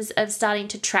terms of starting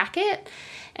to track it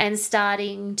and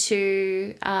starting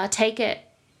to take it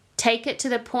to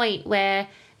the point where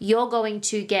you're going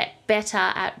to get better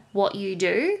at what you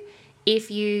do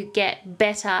if you get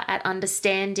better at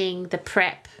understanding the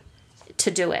prep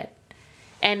to do it.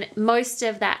 And most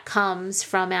of that comes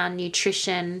from our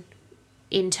nutrition.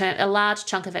 A large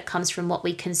chunk of it comes from what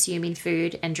we consume in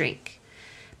food and drink,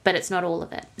 but it's not all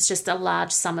of it. It's just a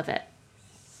large sum of it.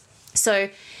 So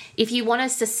if you want to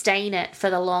sustain it for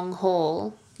the long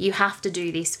haul, you have to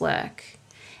do this work.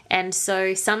 And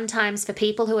so sometimes for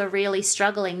people who are really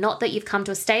struggling, not that you've come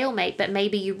to a stalemate, but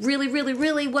maybe you really, really,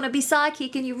 really want to be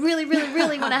psychic and you really, really,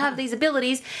 really want to have these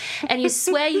abilities, and you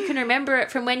swear you can remember it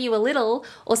from when you were little,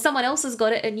 or someone else has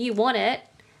got it and you want it,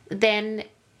 then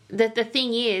the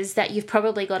thing is that you've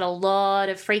probably got a lot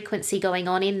of frequency going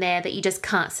on in there that you just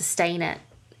can't sustain it.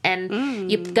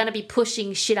 And you're going to be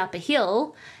pushing shit up a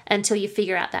hill until you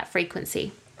figure out that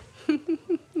frequency.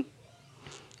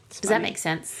 Does that make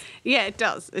sense? Yeah, it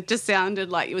does. It just sounded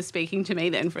like you were speaking to me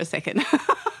then for a second.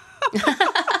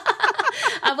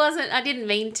 I didn't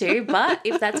mean to, but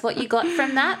if that's what you got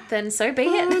from that, then so be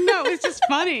it. No, it was just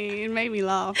funny. It made me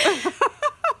laugh.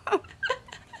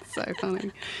 So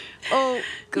funny. Oh,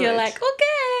 good. You're like,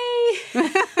 okay.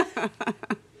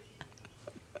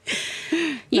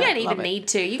 You don't even need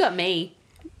to. You got me.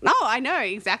 Oh, I know,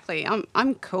 exactly.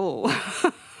 I'm cool.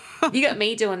 You got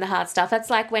me doing the hard stuff.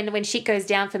 That's like when shit goes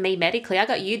down for me medically, I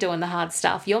got you doing the hard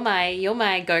stuff. You're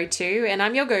my go-to, and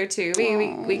I'm your go-to.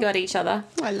 We got each other.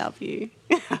 I love you.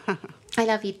 I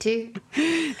love you too.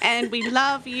 And we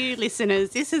love you, listeners.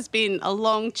 This has been a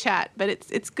long chat, but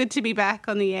it's good to be back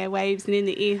on the airwaves and in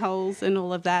the ear holes and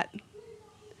all of that.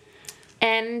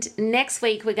 And next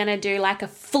week we're going to do like a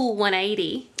full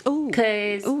 180.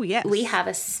 Because yes. we have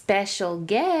a special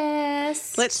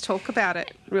guest. Let's talk about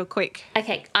it real quick.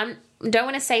 Okay, don't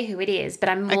want to say who it is, but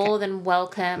I'm more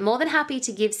than happy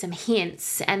to give some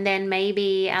hints, and then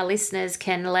maybe our listeners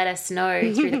can let us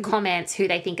know through the comments who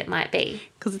they think it might be.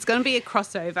 Because it's going to be a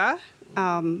crossover.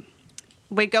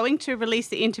 We're going to release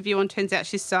the interview on Turns Out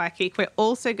She's Psychic. We're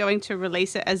also going to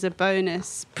release it as a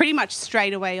bonus pretty much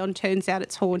straight away on Turns Out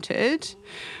It's Haunted.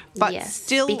 But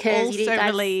still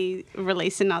also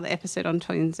release another episode on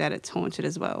Turns Out It's Haunted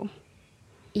as well.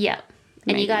 Yeah.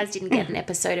 And you guys didn't get an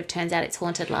episode of Turns Out It's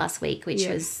Haunted last week, which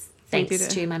was thanks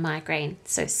to my migraine.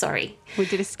 So sorry. We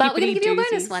did a But we're going to give you a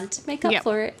skippity bonus doozies. one to make up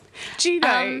for it. Do you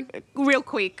know, real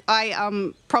quick, I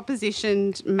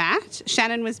propositioned Matt.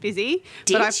 Shannon was busy,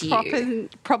 but I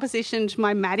propositioned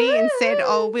my Maddie and said,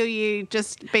 "Oh, will you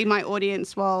just be my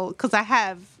audience because I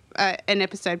have an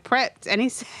episode prepped?" And he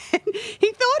said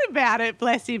he thought about it,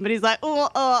 bless him, but he's like,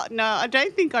 "Oh, no, I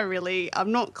don't think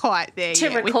I'm not quite there to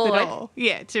yet record. with it all."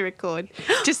 Yeah, to record,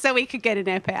 just so we could get an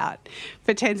ep out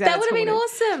for 10 That would have been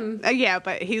awesome. Yeah,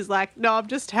 but he's like, "No, I'm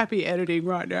just happy editing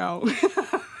right now."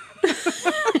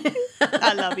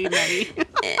 I love you, Maddie.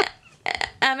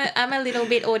 I'm a little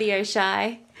bit audio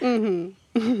shy.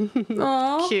 Mm-hmm.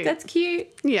 Oh, Cute. That's cute.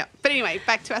 Yeah, but anyway,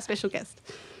 back to our special guest.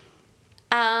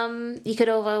 You could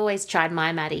have always tried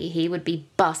my Maddie. He would be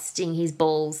busting his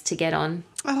balls to get on.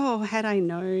 Oh, had I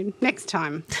known. Next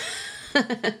time.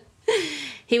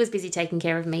 He was busy taking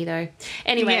care of me, though.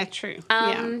 Anyway. Yeah, true.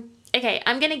 Yeah. Okay,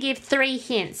 I'm going to give 3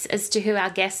 hints as to who our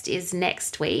guest is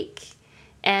next week.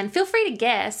 And feel free to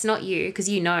guess, not you, because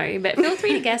you know, but feel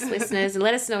free to guess, listeners, and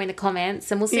let us know in the comments,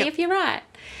 and we'll see if you're right.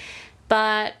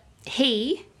 But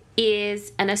he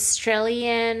is an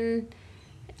Australian,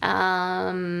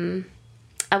 I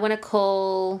want to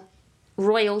call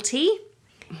royalty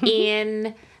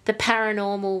in the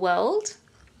paranormal world.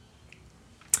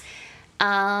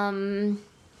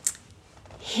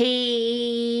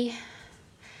 He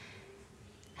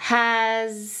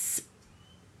has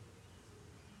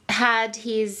had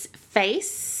his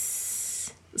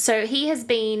face. So he has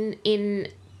been in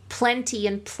plenty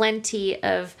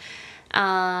of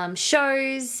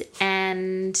shows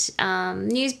and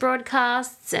news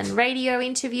broadcasts and radio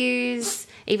interviews,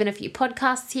 even a few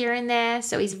podcasts here and there.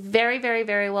 So he's very, very,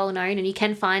 very well known, and you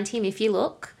can find him if you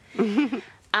look. And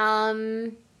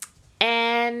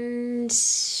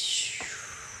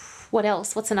what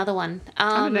else? What's another one?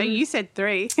 I don't know. You said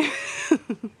 3.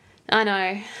 I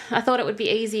know. I thought it would be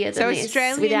easier than this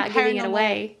without giving it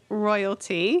away.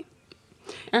 Royalty.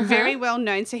 Very well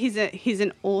known. So he's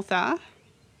an author.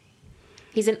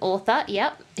 He's an author,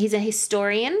 yep. He's a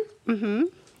historian.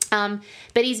 But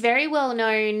he's very well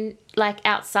known, like,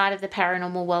 outside of the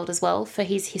paranormal world as well for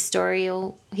his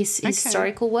historical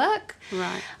work.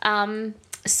 Right.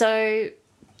 So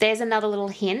there's another little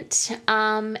hint.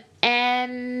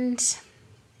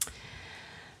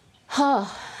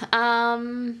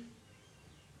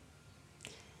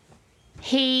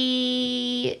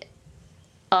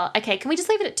 Okay, can we just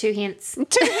leave it at 2 hints? 2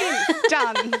 hints,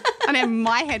 done. I know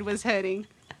my head was hurting.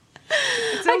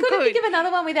 It's all I couldn't good. think of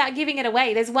another one without giving it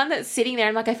away. There's one that's sitting there.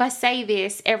 I'm like, if I say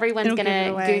this, everyone's going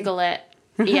to Google it.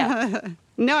 Yeah.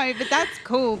 No, but that's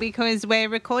cool because we're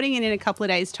recording it in a couple of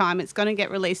days' time. It's going to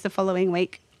get released the following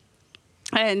week.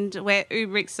 And we're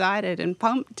uber excited and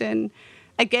pumped and,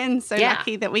 again, so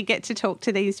lucky that we get to talk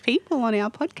to these people on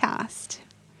our podcast.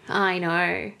 I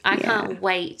know. I can't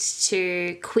wait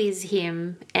to quiz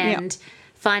him and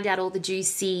find out all the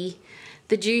juicy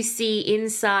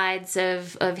insides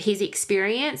of his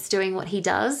experience doing what he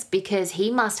does, because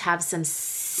he must have some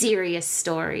serious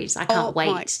stories. I can't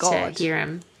wait to hear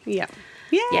him. Yeah.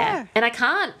 Yeah. And I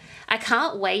can't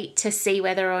wait to see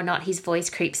whether or not his voice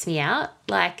creeps me out.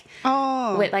 Like,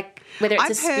 whether it's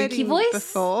a spooky voice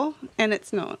before, and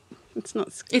it's not. It's not.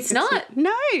 It's not?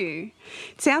 No. It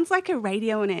sounds like a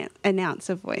radio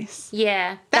announcer voice.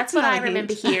 Yeah. That's what I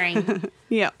remember hearing.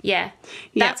 Yeah. Yeah.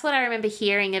 That's what I remember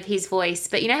hearing of his voice.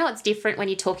 But you know how it's different when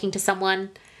you're talking to someone?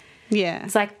 Yeah.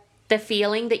 It's like the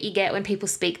feeling that you get when people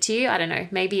speak to you. I don't know.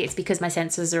 Maybe it's because my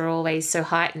senses are always so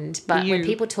heightened. But when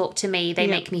people talk to me, they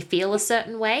make me feel a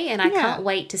certain way. And I can't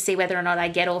wait to see whether or not I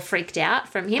get all freaked out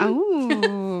from him.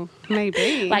 Oh,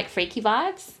 maybe. Like freaky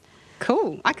vibes.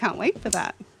 Cool. I can't wait for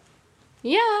that.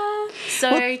 Yeah.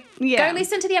 So go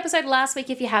listen to the episode last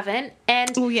week if you haven't.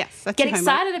 And get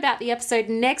excited about the episode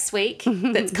next week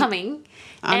that's coming.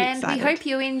 I'm excited. We hope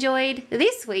you enjoyed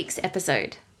this week's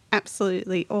episode.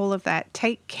 Absolutely. All of that.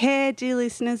 Take care, dear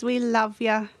listeners. We love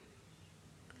you.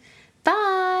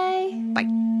 Bye. Bye.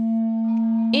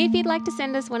 If you'd like to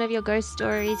send us one of your ghost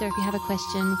stories, or if you have a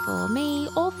question for me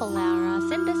or for Laura,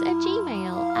 send us a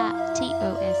Gmail at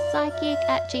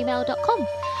tospsychic@gmail.com.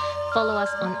 Follow us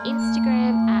on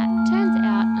Instagram at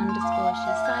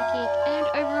turns_out_she's psychic, and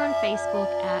over on Facebook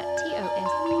at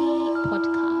TOSP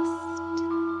Podcast.